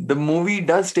 The movie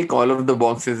does tick all of the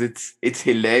boxes. It's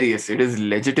hilarious. It is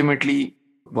legitimately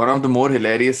one of the more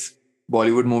hilarious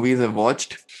Bollywood movies I've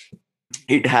watched.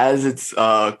 It has its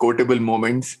quotable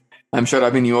moments. I'm sure,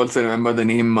 Abhin, you also remember the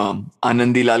name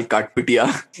Anandi Lal Katpitia.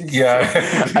 Yeah.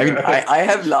 I mean, I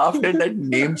have laughed at that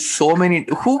name so many.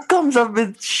 Who comes up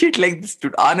with shit like this,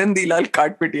 dude? Anandi Lal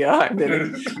Katpitia. And they're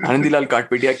like, Anandi Lal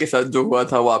Katpitia के साथ जो हुआ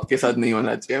था वो आपके साथ नहीं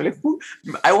होना चाहिए.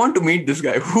 I'm like, I want to meet this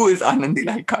guy. Who is Anandi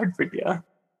Lal Katpitia?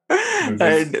 And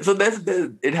so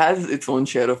it has its own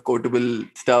share of quotable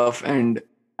stuff, and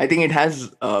I think it has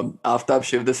Aftab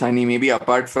Shivdasani, maybe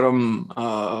apart from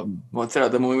what's that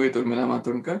other movie with Urmila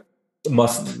Matondkar?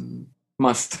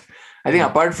 Must. I think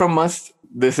apart from Must,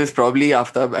 this is probably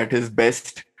Aftab at his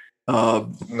best.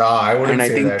 I wouldn't and I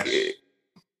say think that.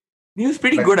 He was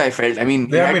pretty good, I felt. I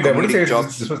mean, I wouldn't say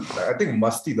jobs. This was, I think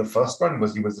Musty, the first one,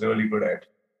 he was really good at.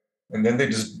 And then they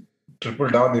just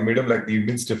tripled down. They made him like the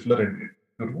Indian Stifler and it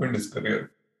ruined his career.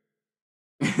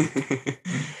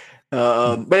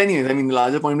 But anyways, I mean, the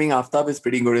larger point being Aftab is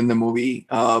pretty good in the movie.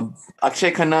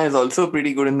 Akshay Khanna is also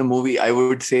pretty good in the movie. I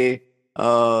would say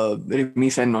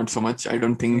Rimi Sen not so much. I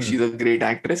don't think she's a great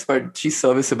actress, but she's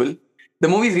serviceable. The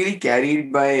movie is really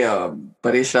carried by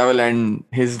Paresh Rawal and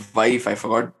his wife. I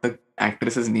forgot the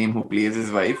actress's name who plays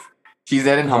his wife. She's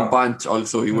there in Hum Panch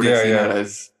also. You would have seen her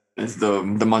as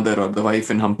the mother or the wife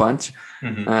in Hum Panch.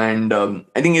 And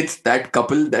I think it's that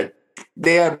couple that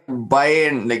they are by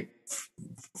and like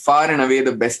far and away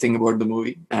the best thing about the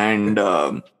movie. And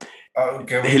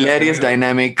hilarious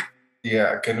dynamic.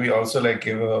 Yeah, can we also like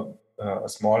give a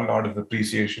small nod of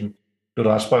appreciation to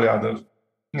Rajpal Yadav?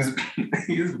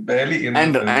 He's barely in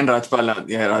and Rajpal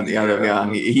Yadav,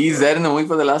 yeah. He's there in the movie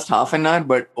for the last half an hour,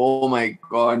 but oh my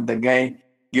god, that guy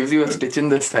gives you a stitch in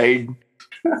the side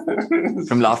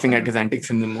from laughing at his antics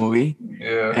in the movie.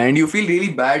 Yeah. And you feel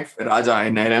really bad for Raja,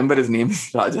 and I remember his name is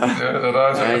Raja. Yeah,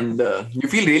 Raja. And you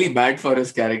feel really bad for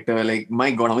his character. Like, my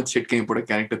god, how much shit can you put a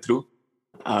character through?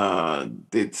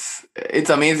 It's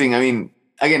amazing. I mean,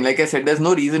 again, like I said, there's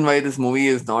no reason why this movie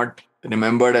is not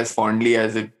remembered as fondly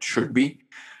as it should be.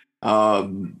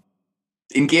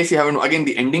 In case you haven't, again,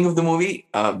 the ending of the movie,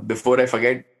 before I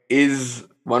forget, is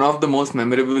one of the most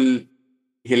memorable,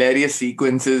 hilarious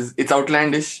sequences. It's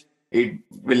outlandish. It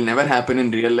will never happen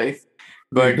in real life,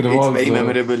 but it's very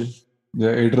memorable. Yeah,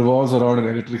 it revolves around an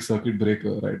electric circuit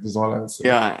breaker, right? That's all I'll say.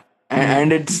 Yeah,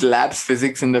 and it slaps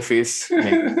physics in the face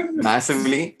like,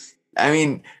 massively. I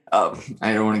mean,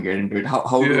 I don't want to get into it.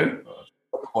 How do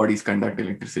bodies conduct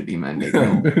electricity, man? Like,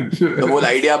 the whole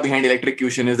idea behind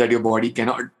electrocution is that your body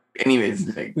cannot.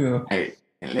 Anyways, like,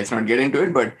 let's not get into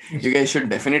it. But you guys should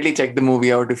definitely check the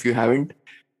movie out if you haven't.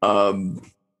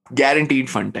 Guaranteed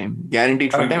fun time.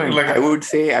 Guaranteed fun time. And I would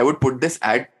say I would put this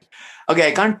at. Okay,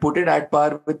 I can't put it at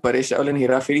par with Paresh Rawal and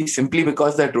Hera Fairy simply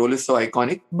because that role is so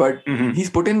iconic. But he's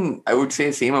put in, I would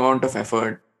say, same amount of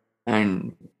effort,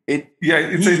 and it's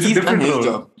a different role.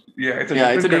 Job. Yeah, it's a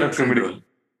different kind of role.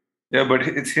 Yeah, but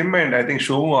it's him and I think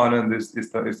Shomu Anand is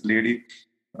the lady,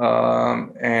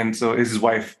 and so is his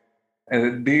wife,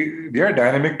 and their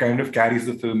dynamic kind of carries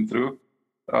the film through.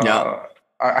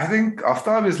 I think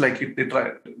Aftab is like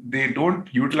they don't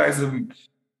utilize him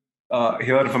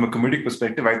here from a comedic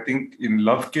perspective. I think in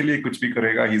Love Ke Liye Kuch Bhi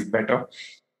Karega, he's better.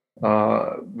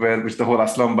 Which the whole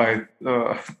Aslam Bhai.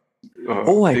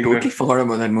 I totally forgot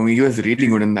about that movie. He was really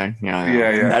good in that.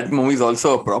 Yeah. That movie is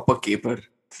also a proper caper.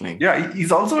 Like,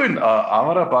 he's also in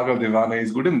Avara Pagal Devana.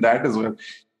 He's good in that as well.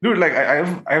 Dude, like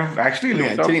I've actually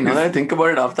looked up. Now that I think about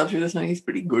it, Aftab Shivdasani, he's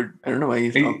pretty good. I don't know why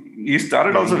he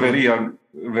started also very young.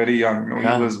 Very young. No,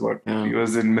 he was he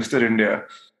was in Mr. India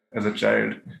as a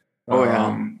child. So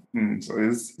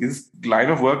his line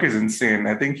of work is insane.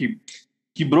 I think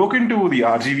he broke into the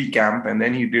RGV camp and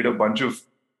then he did a bunch of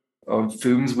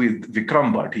films with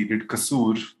Vikram Bhatt. He did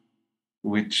Kasoor,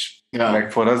 which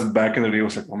like for us back in the day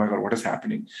was like, oh my god, what is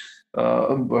happening?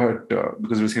 But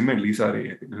because it was him and Lisa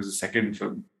Ray, I think it was the second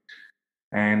film.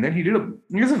 And then he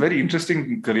has a very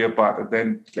interesting career path. And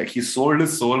then like he sold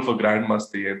his soul for Grand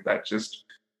Masti, and that just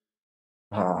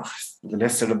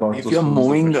less said about.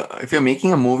 If you're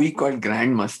making a movie called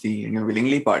Grand Masti and you're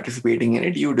willingly participating in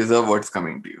it, you deserve what's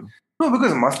coming to you. No,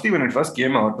 because Masti, when it first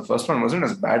came out, the first one wasn't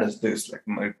as bad as this. Like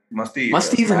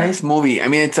Masti is a nice movie. I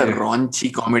mean, it's a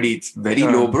raunchy comedy. It's very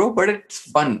lowbrow, but it's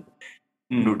fun.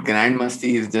 Dude, Grand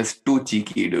Masti is just too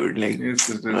cheeky, dude. Like, Yes,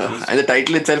 it is. and the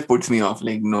title itself puts me off.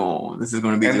 Like, no, this is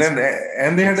going to be And just.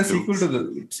 then they had a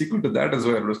jokes. sequel to that as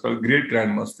well. It was called Great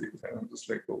Grand Masti. And I'm just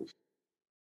like, oh,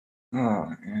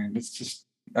 and it's just,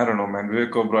 I don't know, man.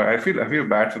 Vivek Oberoi, I feel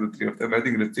bad for the three of them. I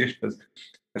think Ritesh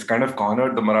has kind of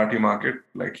cornered the Marathi market.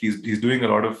 Like he's doing a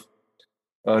lot of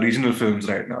regional films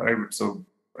right now, right? So,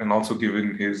 and also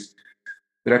given his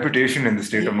reputation in the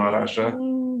state of Maharashtra.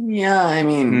 Yeah, I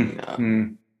mean,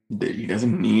 Mm. he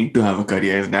doesn't need to have a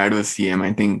career. His dad was CM.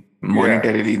 I think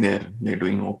monetarily they're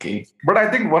doing okay. But I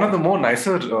think one of the more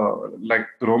nicer like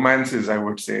romances, I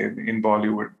would say, in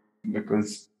Bollywood,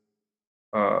 because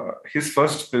his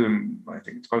first film, I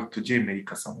think it's called Tujhe Meri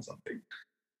Kasam or something.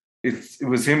 It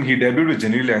was him. He debuted with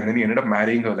Janelia, and then he ended up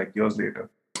marrying her like years later.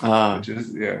 Which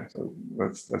is so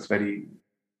that's very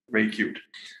very cute.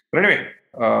 But anyway,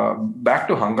 back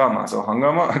to Hangama. So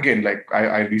Hangama again, like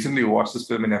I recently watched this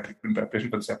film in preparation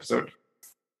for this episode.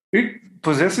 It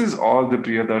possesses all the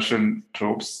Priyadarshan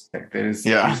tropes. Like there is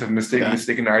a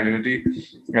mistaken identity,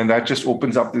 and that just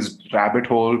opens up this rabbit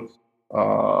hole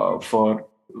for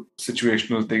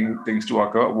situational things to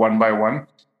occur one by one.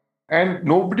 And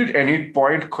nobody at any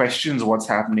point questions what's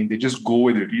happening. They just go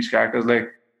with it. Each character is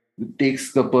like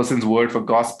takes the person's word for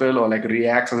gospel or like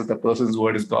reacts as if the person's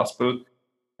word is gospel.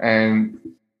 And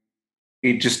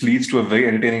it just leads to a very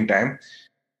entertaining time.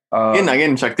 And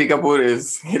again, Shakti Kapoor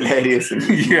is hilarious.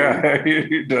 Yeah,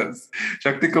 it does.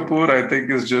 Shakti Kapoor, I think,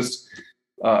 is just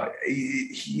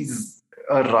he's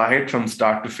a riot from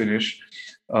start to finish.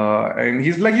 And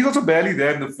he's also barely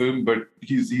there in the film, but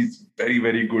he's very,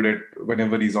 very good at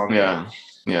whenever he's on. Yeah.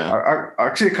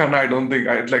 Akshay Khanna, I don't think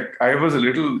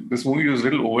this movie was a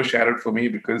little overshadowed for me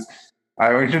because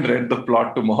I went and read the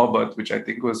plot to Mohabbat, which I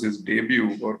think was his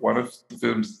debut or one of the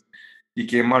films he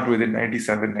came out with in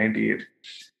 97, 98.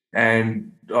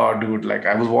 And dude, like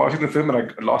I was watching the film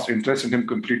and I lost interest in him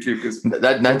completely because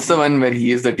that's the one where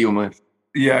he is the tumor.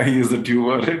 Yeah, he is the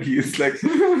tumor, and he is like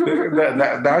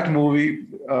that movie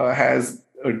has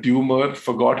a tumor,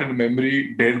 forgotten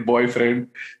memory, dead boyfriend.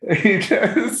 It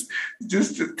has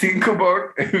just think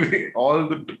about all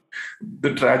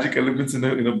the tragic elements in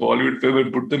a Bollywood film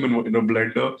and put them in a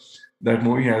blender. That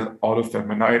movie has all of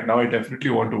them, and now I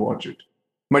definitely want to watch it.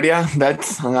 But yeah,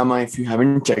 that's Hangama. If you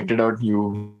haven't checked it out,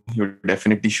 you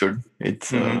definitely should.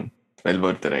 It's well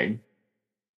worth the ride.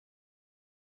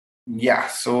 Yeah,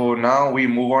 so now we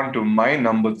move on to my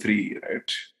number 3,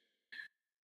 right?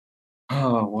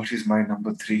 What is my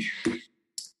number 3?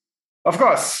 Of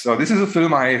course, so this is a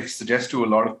film I suggest to a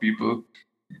lot of people.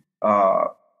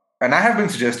 And I have been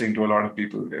suggesting to a lot of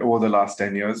people over the last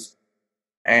 10 years.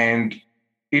 And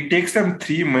it takes them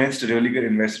 3 minutes to really get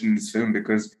invested in this film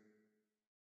because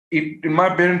it, in my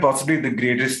opinion, possibly the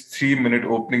greatest 3-minute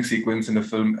opening sequence in a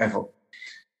film ever.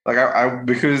 Like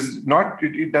because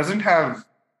it doesn't have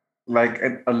like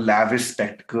a lavish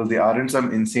spectacle. There aren't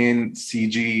some insane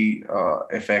CG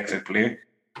effects at play.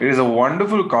 It is a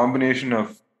wonderful combination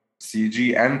of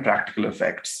CG and practical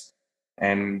effects.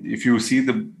 And if you see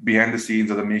the behind the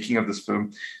scenes or the making of this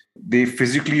film, they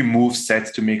physically move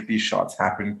sets to make these shots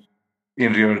happen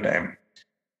in real time.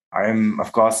 I am,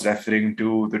 of course, referring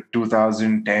to the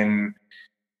 2010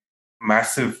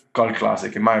 massive cult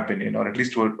classic, in my opinion, or at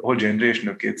least to a whole generation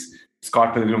of kids,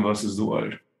 Scott Pilgrim versus the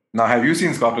World. Now, have you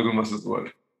seen Scott Pilgrim versus the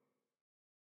World?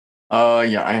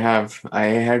 Yeah, I have. I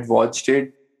had watched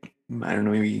it, I don't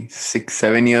know, maybe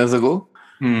 6-7 years ago.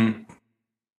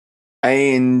 I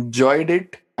enjoyed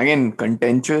it. Again,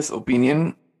 contentious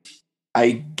opinion.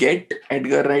 I get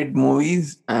Edgar Wright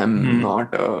movies. I'm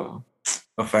not a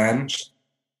fan.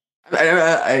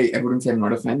 I wouldn't say I'm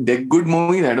not a fan. They're good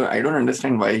movies. I don't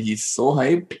understand why he's so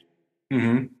hyped.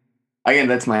 Again,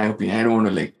 that's my opinion. I don't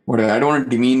want to I don't want to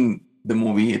demean the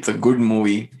movie. It's a good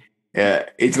movie.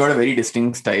 It's got a very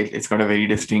distinct style. It's got a very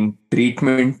distinct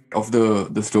treatment of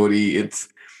the story. It's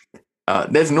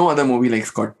there's no other movie like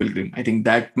Scott Pilgrim. I think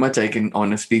that much I can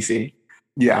honestly say.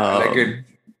 Yeah,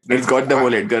 it's got the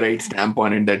whole Edgar Wright stamp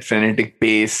on it. That frenetic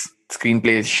pace,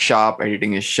 screenplay is sharp,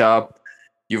 editing is sharp.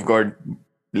 You've got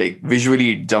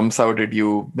visually it jumps out at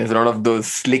you. There's a lot of those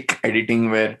slick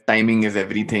editing where timing is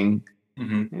everything,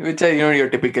 which are your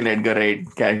typical Edgar Wright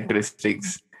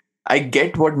characteristics. I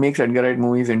get what makes Edgar Wright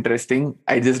movies interesting.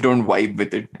 I just don't vibe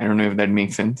with it. I don't know if that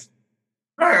makes sense.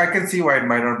 I can see why it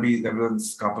might not be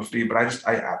everyone's cup of tea, but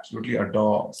I absolutely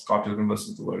adore Scott Pilgrim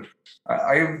versus the World.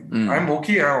 I'm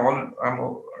okay.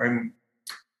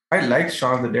 I like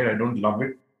Shaun of the Dead. I don't love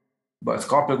it, but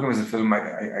Scott Pilgrim is a film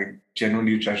I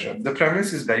genuinely treasure. The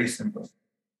premise is very simple: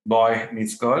 boy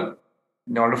meets girl.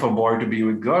 In order for boy to be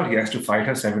with girl, he has to fight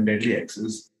her 7 deadly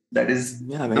exes. That is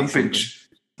Yeah, the very simple. pitch.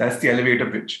 That's the elevator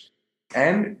pitch.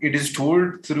 And it is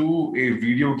told through a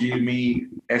video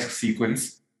gamey-esque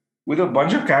sequence with a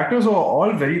bunch of characters who are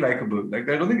all very likable. Like,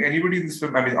 I don't think anybody in this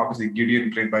film, I mean, obviously,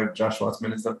 Gideon, played by Josh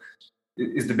Schwartzman,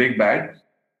 is the big bad.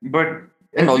 But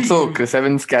And every also, Chris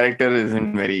Evans' character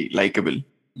isn't very likable.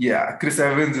 yeah, Chris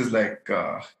Evans is like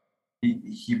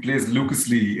he plays Lucas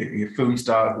Lee, a film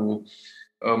star who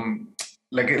um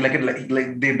like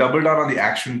they double down on the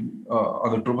action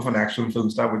on the trope of an action film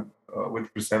star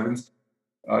with Chris Evans.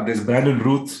 There's Brandon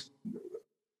Ruth,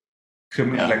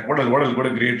 criminal, Yeah. like what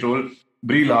a great role.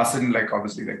 Brie Larson, like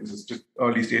obviously like this is just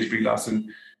early stage Brie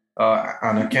Larson,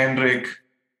 Anna Kendrick,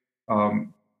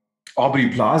 um, Aubrey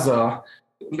Plaza.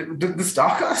 The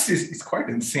star cast is quite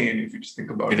insane if you just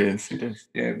think about it. It is.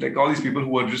 Yeah, like all these people who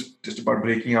were just about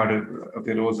breaking out of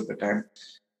their roles at the time,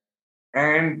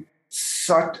 and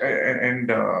such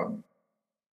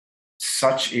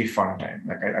a fun time.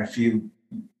 Like I feel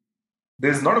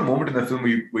there's not a moment in the film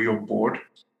where you're bored.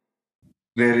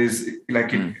 There is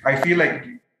like I feel like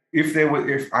if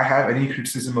I have any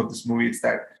criticism of this movie, it's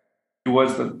that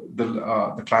towards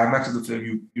the climax of the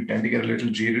film, you tend to get a little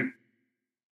jaded.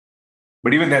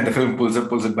 But even then, the film pulls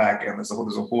it back, and there's a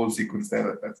whole sequence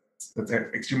there that's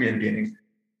extremely entertaining.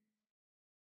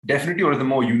 Definitely one of the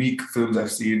more unique films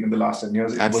I've seen in the last 10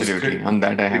 years. Absolutely. On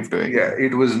that, I have to agree. Yeah,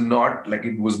 it was not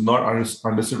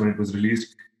understood when it was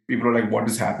released. People were like, what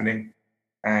is happening?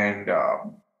 And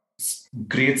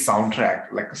great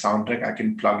soundtrack, like a soundtrack I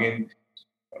can plug in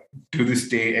to this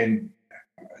day. And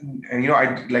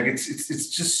I like it's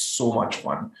just so much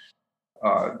fun.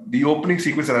 The opening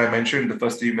sequence that I mentioned, the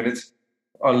first 3 minutes,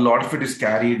 a lot of it is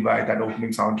carried by that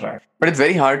opening soundtrack. But it's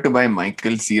very hard to buy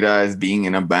Michael Cera as being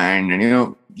in a band, and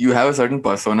you have a certain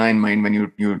persona in mind when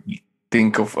you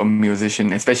think of a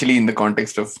musician, especially in the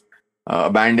context of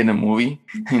a band in a movie.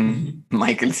 And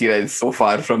Michael Cera is so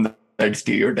far from that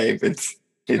stereotype. It's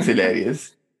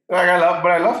hilarious. I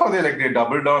love how they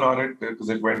doubled down on it because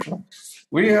it went from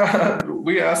we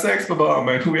are sex bomb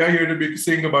and we are here to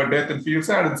sing about death and feel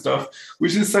sad and stuff,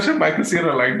 which is such a Michael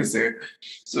Cera line to say.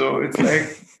 So it's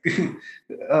like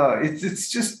it's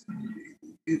just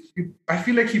I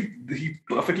feel like he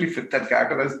perfectly fit that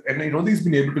character and he's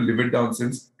been able to live it down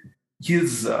since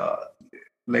his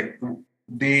like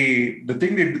the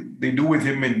thing they do with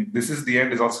him in This Is the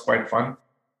End is also quite fun.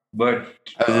 But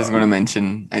I was just going to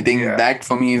mention, I think that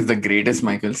for me is the greatest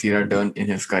Michael Cera turn in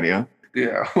his career.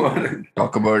 Yeah.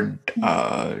 Talk about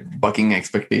bucking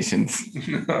expectations.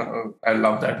 I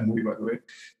love that movie, by the way.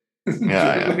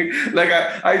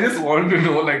 Yeah. I just wanted to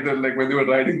know, like when they were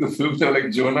writing the film, they were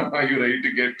like, Jonah, are you ready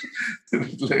to get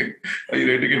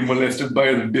molested by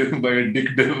a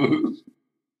dick devil?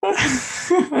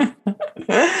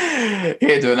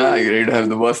 Hey Jonah, are you ready to have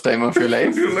the worst time of your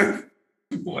life? You're like,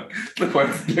 what?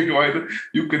 Why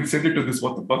you consented to this?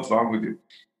 What the fuck's wrong with you?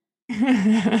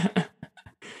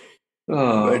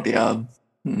 But yeah.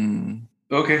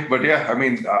 Okay, but yeah, I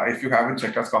mean, if you haven't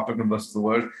checked out Scotland vs. the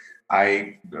World,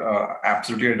 I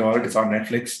absolutely adore it. It's on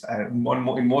Netflix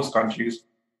in most countries,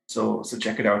 so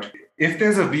check it out. If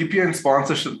there's a VPN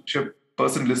sponsorship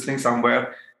person listening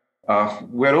somewhere,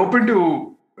 we're open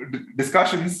to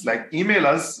discussions. Like email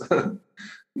us.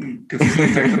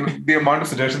 The amount of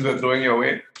suggestions we're throwing your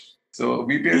way. So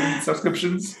VPN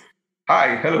subscriptions.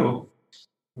 Hi, hello.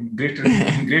 Great to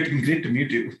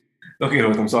meet you. Okay,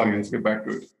 Rohit, I'm sorry. Let's get back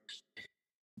to it.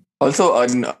 Also,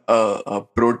 a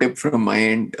pro tip from my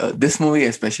end: this movie,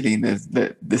 especially,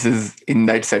 this is in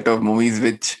that set of movies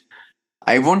which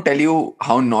I won't tell you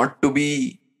how not to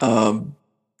be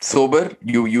sober.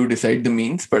 You decide the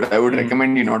means, but I would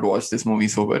recommend you not watch this movie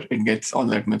sober. It gets all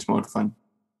that much more fun.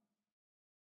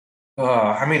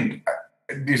 I mean,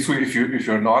 this way, if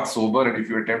you're not sober and if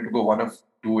you attempt to go one of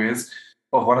two ways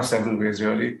or one of several ways,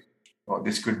 really,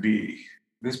 this could be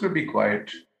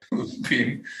quite.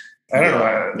 I don't know.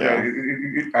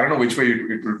 I don't know which way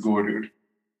it would go, dude.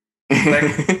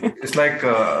 It's like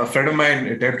a friend of mine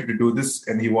attempted to do this,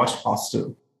 and he watched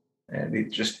Hostel,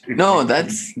 and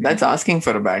that's asking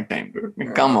for a bad time, dude. I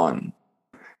mean, come on.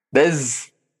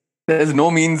 There's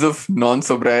no means of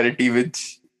non-sobriety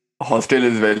which Hostel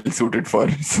is well suited for.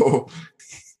 So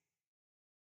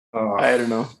I don't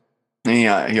know.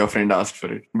 Yeah, your friend asked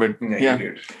for it, but yeah. He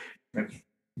did.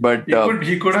 But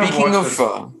he could have speaking watched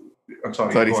of, I'm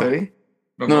sorry. Sorry.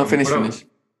 No, finish.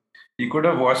 He could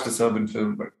have watched a Serbian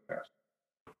film, but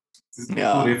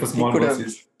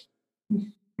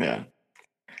yeah.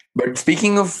 But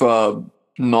speaking of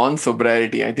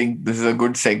non-sobriety, I think this is a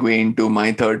good segue into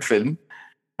my third film.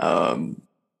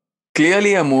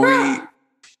 Clearly, a movie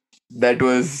that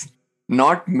was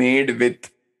not made with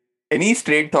any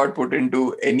straight thought put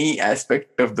into any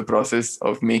aspect of the process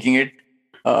of making it.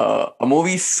 A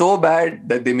movie so bad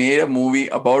that they made a movie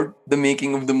about the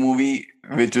making of the movie,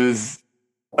 which was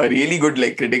a really good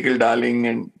like critical darling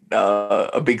and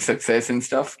a big success and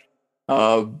stuff.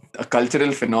 A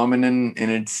cultural phenomenon in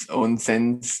its own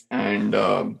sense. And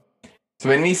so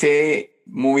when we say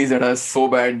movies that are so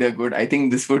bad they're good, I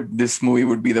think this movie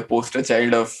would be the poster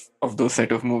child of those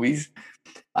set of movies.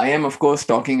 I am of course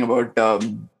talking about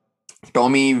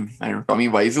Tommy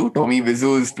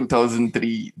Wiseau's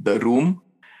 2003 The Room,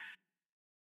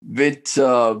 which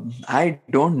I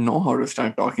don't know how to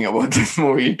start talking about this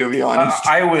movie, to be honest.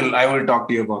 I will talk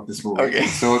to you about this movie. Okay.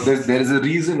 So there is a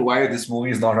reason why this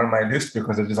movie is not on my list,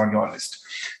 because it is on your list.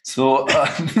 So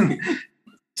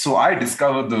so I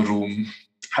discovered The Room.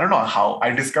 I don't know how I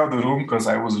discovered The Room, because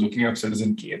I was looking up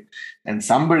Citizen Kane, and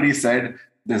somebody said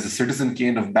there's a Citizen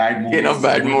Kane of bad movies. Kane of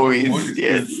bad movies,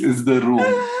 yes, is The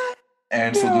Room.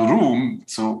 And so The Room.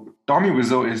 So Tommy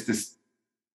Wiseau is this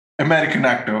American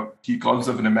actor. He calls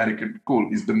himself an American. Cool.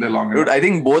 He's been there long enough. Dude, I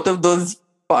think both of those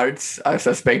parts are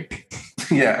suspect.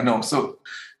 Yeah, no. So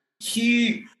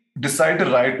he decided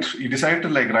to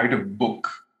write a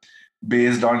book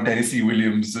based on Tennessee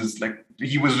Williams. Like,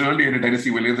 he was really into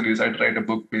Tennessee Williams, and he decided to write a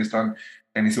book based on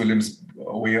Tennessee Williams'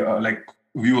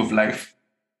 view of life.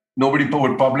 Nobody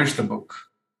would publish the book,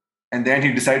 and then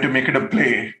he decided to make it a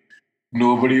play.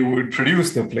 Nobody would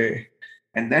produce the play.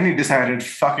 And then he decided,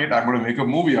 fuck it, I'm going to make a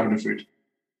movie out of it.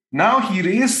 Now he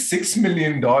raised $6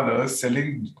 million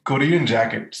selling Korean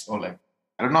jackets. I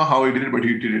don't know how he did it, but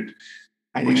he did it.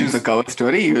 I think it's a cover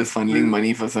story. He was funneling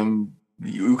money for some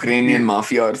Ukrainian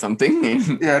mafia or something.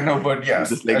 Yeah, no, but yeah,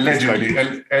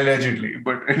 allegedly.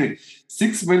 But anyway,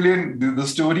 6 million, the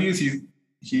story is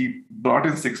he brought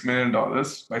in $6 million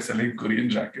by selling Korean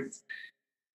jackets.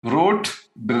 Wrote,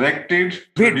 directed.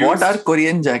 Wait, produced. what are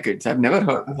Korean jackets? I've never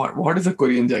heard. What is a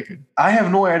Korean jacket? I have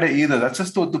no idea either. That's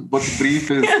just what the brief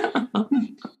is.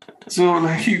 So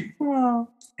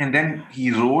and then he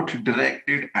wrote,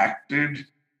 directed, acted,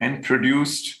 and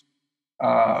produced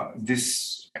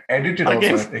this. Edited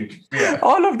also, I think. Yeah.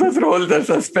 All of those roles are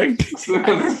suspect. So I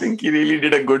don't think he really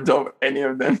did a good job any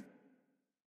of them.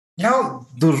 Now,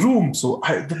 The Room. So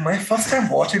my first time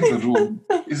watching The Room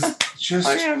is just...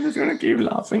 I'm just going to keep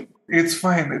laughing. It's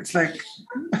fine. It's like...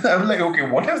 I'm like, okay,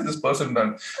 what has this person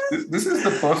done? This is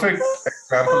the perfect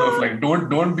example of like,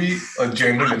 don't be a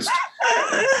generalist.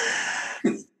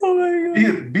 Oh my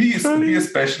God. Be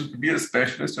a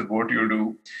specialist at what you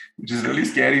do, which is really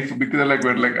scary because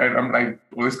I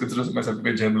always consider myself to be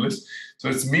a journalist. So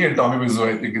it's me and Tommy Wiseau,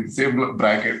 I think, in the same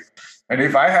bracket. And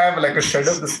if I have like a shred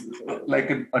of this, like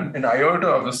an iota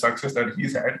of the success that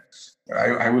he's had,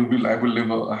 I will live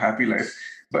a happy life.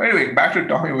 But anyway, back to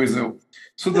Tommy Wiseau.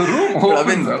 So The Room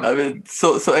opens up.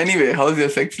 So anyway, how's your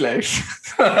sex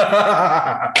life?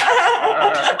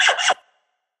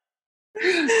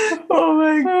 Oh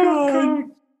my God.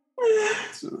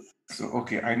 So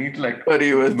okay, I need to like. What are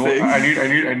you saying?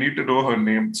 I need to know her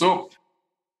name. So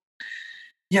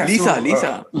yeah,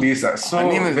 Lisa. So her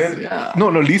name is no.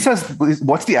 Lisa's.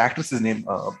 What's the actress's name?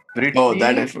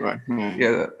 That I forgot.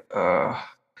 Yeah.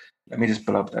 Let me just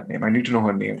pull up that name. I need to know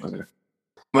her name.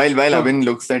 While Abhin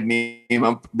looks that name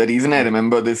up, the reason I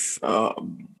remember this, the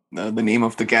name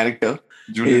of the character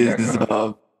is.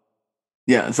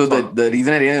 So the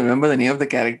reason I really remember the name of the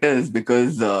character is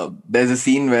because there's a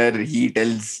scene where he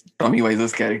tells Tommy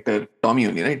Wiseau's character, Tommy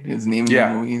only, right? His name in the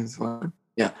movie is what?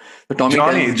 Yeah. So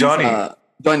Tommy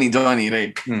Johnny,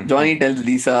 right? Mm-hmm. Johnny tells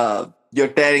Lisa, "You're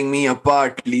tearing me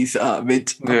apart, Lisa,"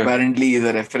 which apparently is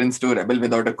a reference to Rebel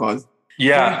Without a Cause.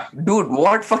 Yeah. Dude,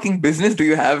 what fucking business do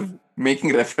you have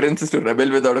making references to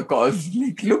Rebel Without a Cause?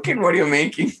 Like, look at what you're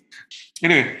making.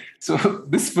 Anyway, so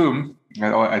this film,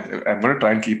 I'm going to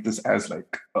try and keep this as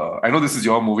like, I know this is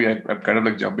your movie. I'm kind of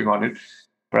like jumping on it,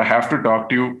 but I have to talk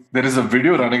to you. There is a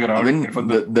video running around.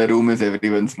 The Room is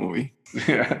everyone's movie.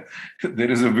 Yeah, there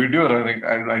is a video running.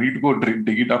 I need to go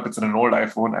dig it up. It's on an old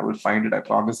iPhone. I will find it, I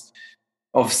promise.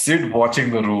 Of Sid watching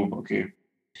The Room, okay?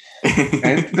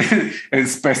 and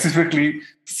specifically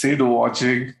Sid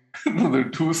watching the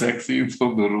 2 sex scenes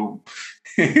from The Room.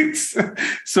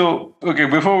 So okay,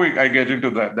 before I get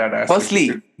into that aspect.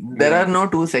 Firstly, there are no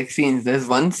 2 sex scenes. There's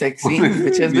 1 sex scene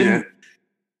which has been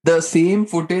the same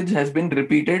footage has been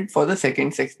repeated for the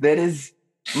second sex. There is,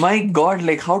 my God,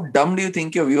 like how dumb do you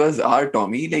think your viewers are,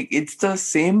 Tommy? Like it's the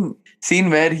same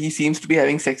scene where he seems to be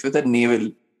having sex with a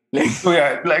navel. Like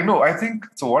I think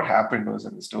so. What happened was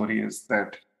in the story is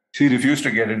that she refused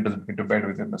to get into bed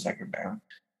with him the second time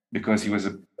because he was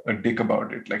a dick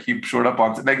about it. Like he showed up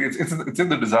on like it's in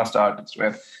the Disaster Artist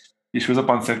where He shows up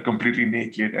on set completely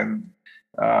naked, and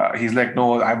he's like,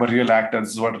 "No, I'm a real actor. This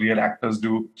is what real actors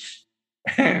do."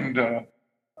 And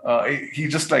he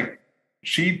just like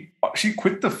she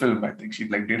quit the film. I think she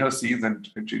like did her scenes, and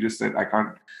she just said, "I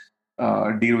can't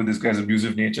deal with this guy's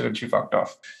abusive nature," and she fucked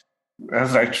off.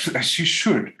 As right as she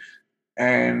should.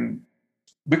 And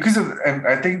because of, and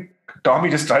I think Tommy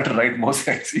just tried to write more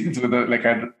sex scenes with her, like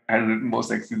had written more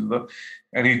sex scenes with her,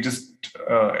 and he just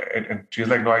and she was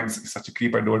like, "No, I'm such a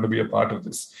creep. I don't want to be a part of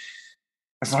this."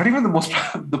 It's not even the most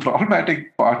the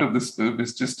problematic part of this film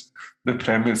is just the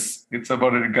premise. It's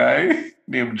about a guy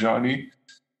named Johnny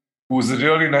who's a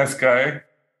really nice guy,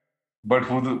 but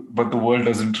but the world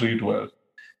doesn't treat well.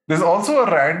 There's also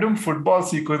a random football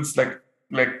sequence like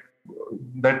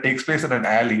that takes place in an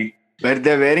alley. Where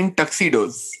they're wearing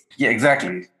tuxedos. Yeah,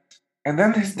 exactly. And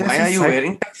then there's Why are you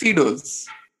wearing tuxedos?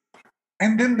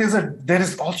 And then there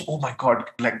is also, oh my god,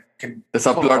 like the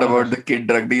subplot about the kid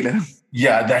drug dealer.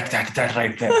 Yeah, that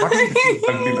right there. What is the kid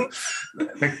drug dealer?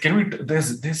 Like, can we?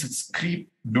 There's this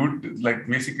creep dude. Like,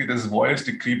 basically, this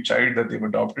voyeuristic creep child that they've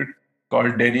adopted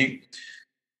called Denny,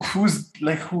 who's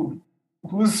like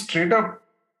who's straight up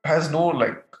has no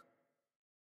like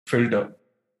filter.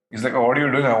 He's like, "Oh, what are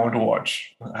you doing? I want to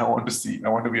watch. I want to see. I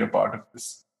want to be a part of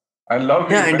this." I love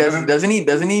him. Yeah, and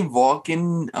doesn't he walk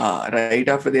in right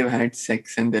after they've had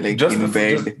sex and they're like in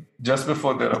bed? Just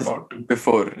before they're about to.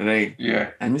 Before, right? Yeah.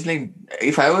 I'm just like,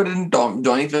 if I were in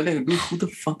Johnny's place, like, dude, who the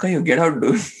fuck are you? Get out,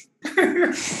 dude.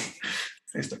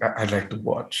 It's like, I'd like to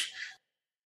watch.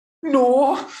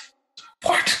 No.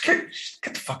 What?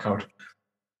 Get the fuck out.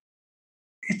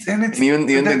 And even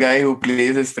the guy who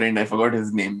plays his friend, I forgot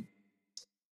his name.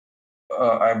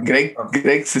 Greg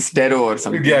Sestero or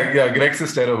something. Yeah, Greg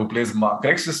Sestero, who plays Mark.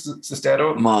 Greg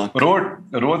Sestero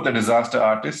wrote The Disaster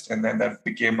Artist, and then that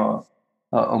became a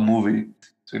movie.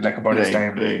 So like about his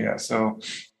time. Right. Yeah. So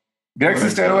Greg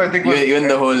Sestero, I think even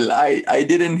the whole I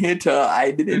didn't hit her.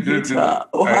 I didn't hit her.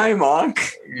 Oh, hi, Mark.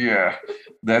 Yeah.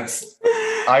 That's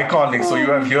iconic. So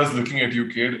you have here's looking at you,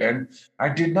 kid, and I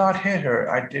did not hit her.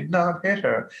 I did not hit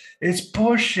her. It's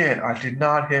bullshit. I did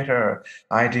not hit her.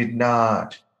 I did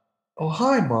not. Oh,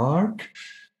 hi, Mark.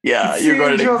 Yeah, you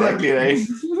got it exactly right.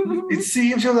 It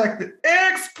seems you're like the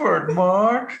expert,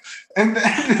 Mark. And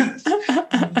then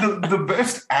the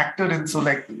best actor in, so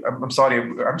like, I'm sorry,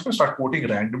 I'm just going to start quoting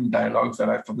random dialogues that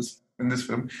I have in this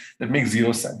film that make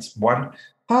zero sense. One,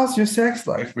 how's your sex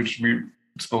life? Which we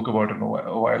spoke about a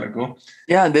while ago.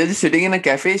 Yeah, they're just sitting in a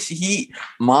cafe.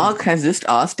 Mark has just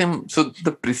asked him, so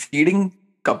the preceding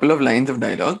couple of lines of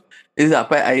dialogue is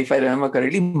up, if I remember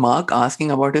correctly, Mark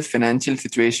asking about his financial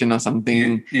situation or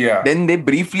something. Yeah. Then they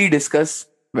briefly discuss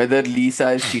whether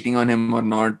Lisa is cheating on him or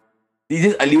not. He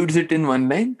just alludes it in one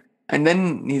line, and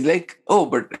then he's like, "Oh,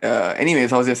 but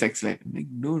anyways, how's your sex life?" I'm like,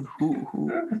 dude,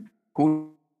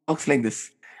 who talks like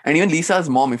this? And even Lisa's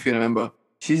mom, if you remember,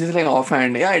 she's just like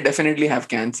offhand, "Yeah, I definitely have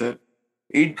cancer."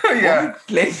 Yeah.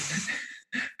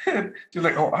 She's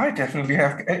like, "Oh, I definitely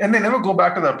have," and they never go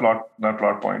back to that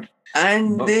plot point.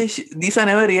 And Lisa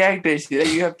never reacted. She's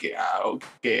like, "You have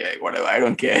okay, like, whatever. I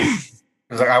don't care."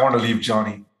 It's like, "I want to leave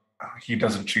Johnny. He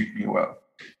doesn't treat me well.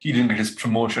 He didn't get his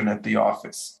promotion at the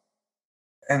office."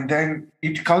 And then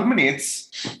it culminates.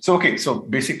 So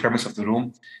basic premise of the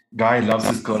room: guy loves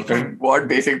his girlfriend. What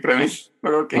basic premise?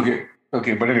 But okay.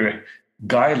 Okay. But anyway,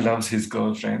 guy loves his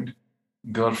girlfriend.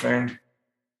 Girlfriend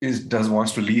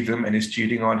wants to leave him and is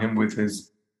cheating on him with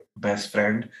his best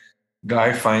friend.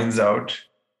 Guy finds out.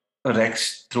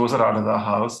 Rex throws her out of the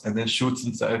house and then shoots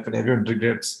himself, and everyone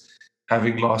regrets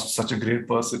having lost such a great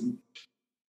person.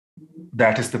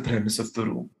 That is the premise of the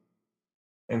room.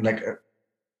 And like,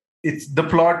 it's the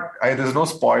plot. There's no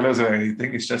spoilers or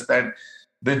anything. It's just that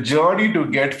the journey to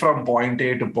get from point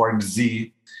A to point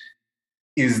Z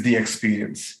is the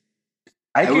experience.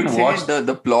 I would say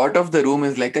the plot of the room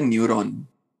is like a neuron.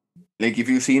 Like, if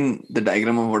you've seen the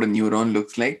diagram of what a neuron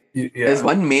looks like, there's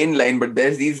one main line, but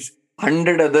there's these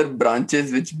 100 other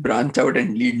branches which branch out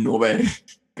and lead nowhere.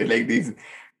 They're like these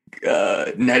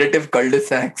narrative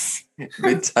cul-de-sacs,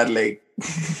 which are like,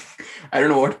 I don't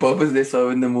know what purpose they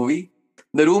serve in the movie.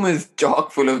 The room is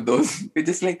chock full of those. It's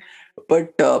just like,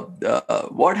 but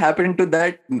what happened to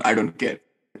that? I don't care.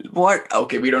 What?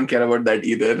 Okay, we don't care about that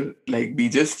either. Like, we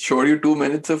just showed you 2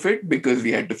 minutes of it because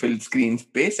we had to fill screen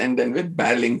space, and then we're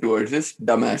barreling towards this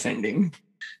dumbass ending.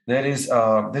 There's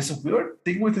a weird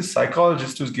thing with his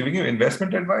psychologist who's giving you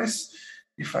investment advice,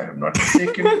 if I am not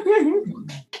mistaken.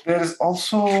 There is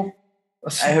also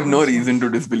I have no reason to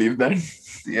disbelieve that.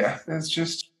 Yeah, there's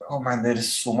just, oh man, there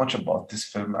is so much about this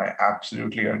film I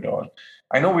absolutely adore.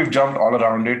 I know we've jumped all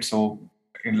around it, so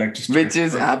in like just Which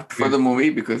is apt for the movie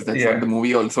because that's what the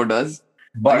movie also does.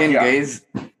 But again, guys,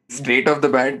 straight off the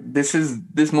bat, this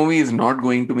movie is not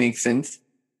going to make sense.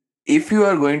 If you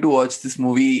are going to watch this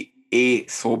movie A,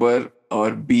 sober,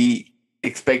 or B,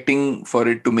 expecting for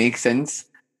it to make sense,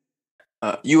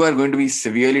 you are going to be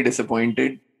severely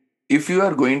disappointed. If you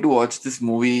are going to watch this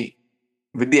movie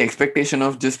with the expectation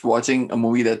of just watching a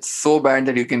movie that's so bad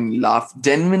that you can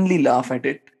genuinely laugh at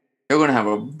it, you're going to have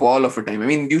a ball of a time. I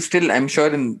mean, I'm sure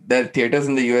there are theaters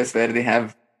in the US where they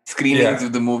have screenings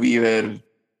of the movie where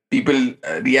people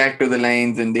react to the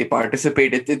lines and they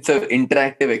participate. It's an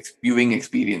interactive viewing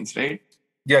experience, right?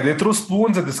 Yeah, they throw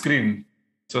spoons at the screen.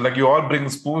 So like you all bring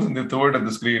spoons and they throw it at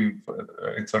the screen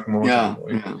in certain moments of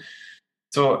the movie. Yeah.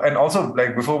 So, and also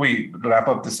like before we wrap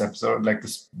up this episode, like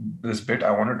this bit,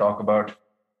 I want to talk about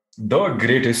the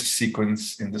greatest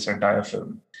sequence in this entire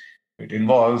film. It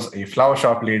involves a flower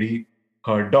shop lady,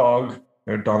 her dog,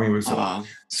 her Tommy Whistle.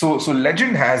 So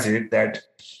legend has it that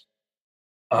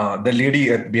the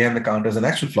lady behind the counter is an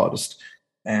actual florist,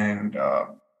 and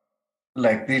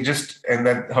like and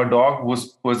that her dog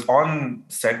was on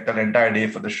set that entire day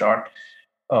for the shot,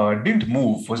 didn't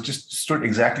move, was just stood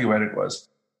exactly where it was.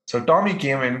 So Tommy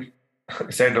came in,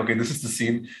 said, "Okay, this is the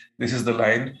scene, this is the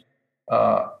line.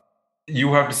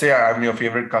 You have to say I'm your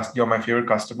favorite you're my favorite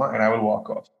customer, and I will walk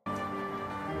off."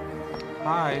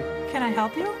 Hi. Can I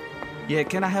help you? Yeah,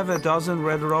 can I have a dozen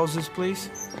red roses, please?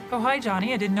 Oh, hi,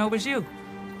 Johnny. I didn't know it was you.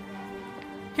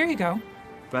 Here you go.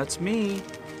 That's me.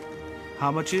 How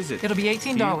much is it? It'll be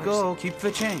 $18. Here you go. Keep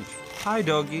the change. Hi,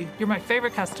 doggy. You're my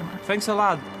favorite customer. Thanks a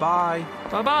lot. Bye.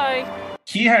 Bye-bye.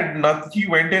 He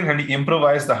went in and he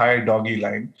improvised the hi doggy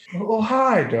line. Oh,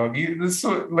 hi doggy. This is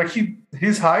so like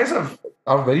his highs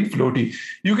are very floaty.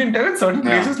 You can tell in certain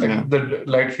places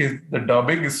the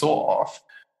dubbing is so off.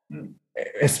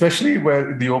 Especially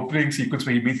where the opening sequence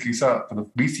where he meets Lisa for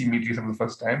the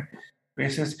first time, where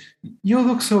he says, "You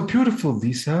look so beautiful,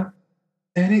 Lisa."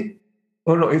 And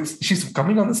she's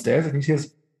coming down the stairs and he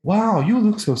says, "Wow, you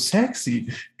look so sexy."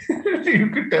 You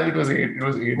could tell it was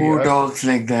ADR. Who talks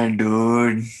like that,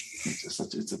 dude?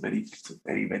 It's a very,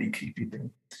 very creepy thing.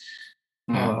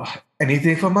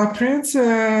 Anything for my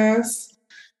princess.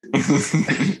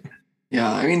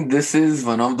 Yeah, I mean, this is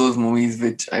one of those movies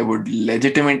which I would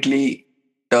legitimately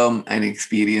term an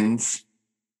experience.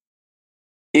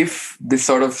 If this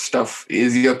sort of stuff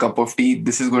is your cup of tea,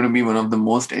 this is going to be one of the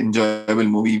most enjoyable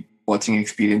movie watching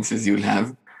experiences you'll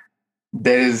have.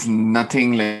 There is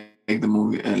nothing like the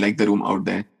movie, like The Room out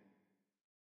there.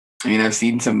 I mean, I've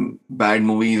seen some bad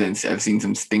movies and I've seen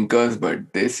some stinkers,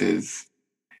 but this is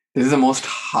the most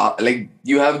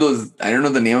you have those. I don't know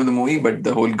the name of the movie, but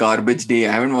the whole Garbage Day.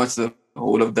 I haven't watched the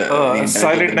whole of the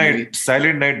Silent Night, movie.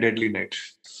 Silent Night, Deadly Night.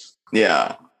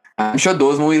 Yeah, I'm sure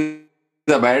those movies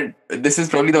are bad. This is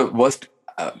probably the worst.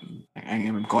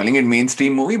 I'm calling it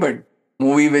mainstream movie, but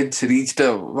movie which reached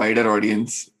a wider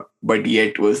audience, but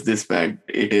yet was this bad.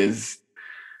 It is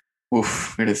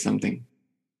something.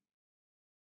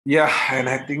 Yeah, and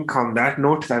I think on that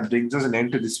note, that brings us an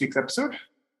end to this week's episode.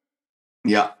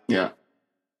 Yeah.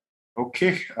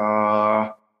 Okay.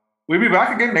 We'll be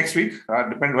back again next week.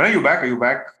 When are you back? Are you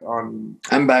back on?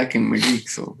 I'm back in midweek,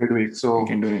 so So we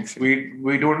can do next week.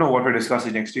 We don't know what we're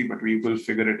discussing next week, but we will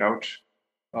figure it out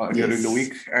during the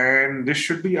week. And this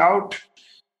should be out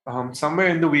somewhere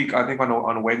in the week. I think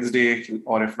on Wednesday,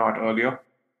 or if not earlier.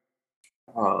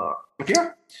 But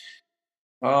yeah.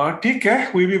 Take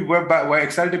care. We're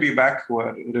excited to be back.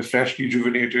 We're refreshed,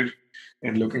 rejuvenated,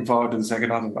 and looking forward to the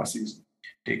second half of our season.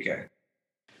 Take care.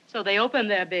 So they opened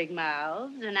their big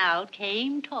mouths, and out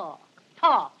came talk.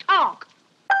 Talk, talk.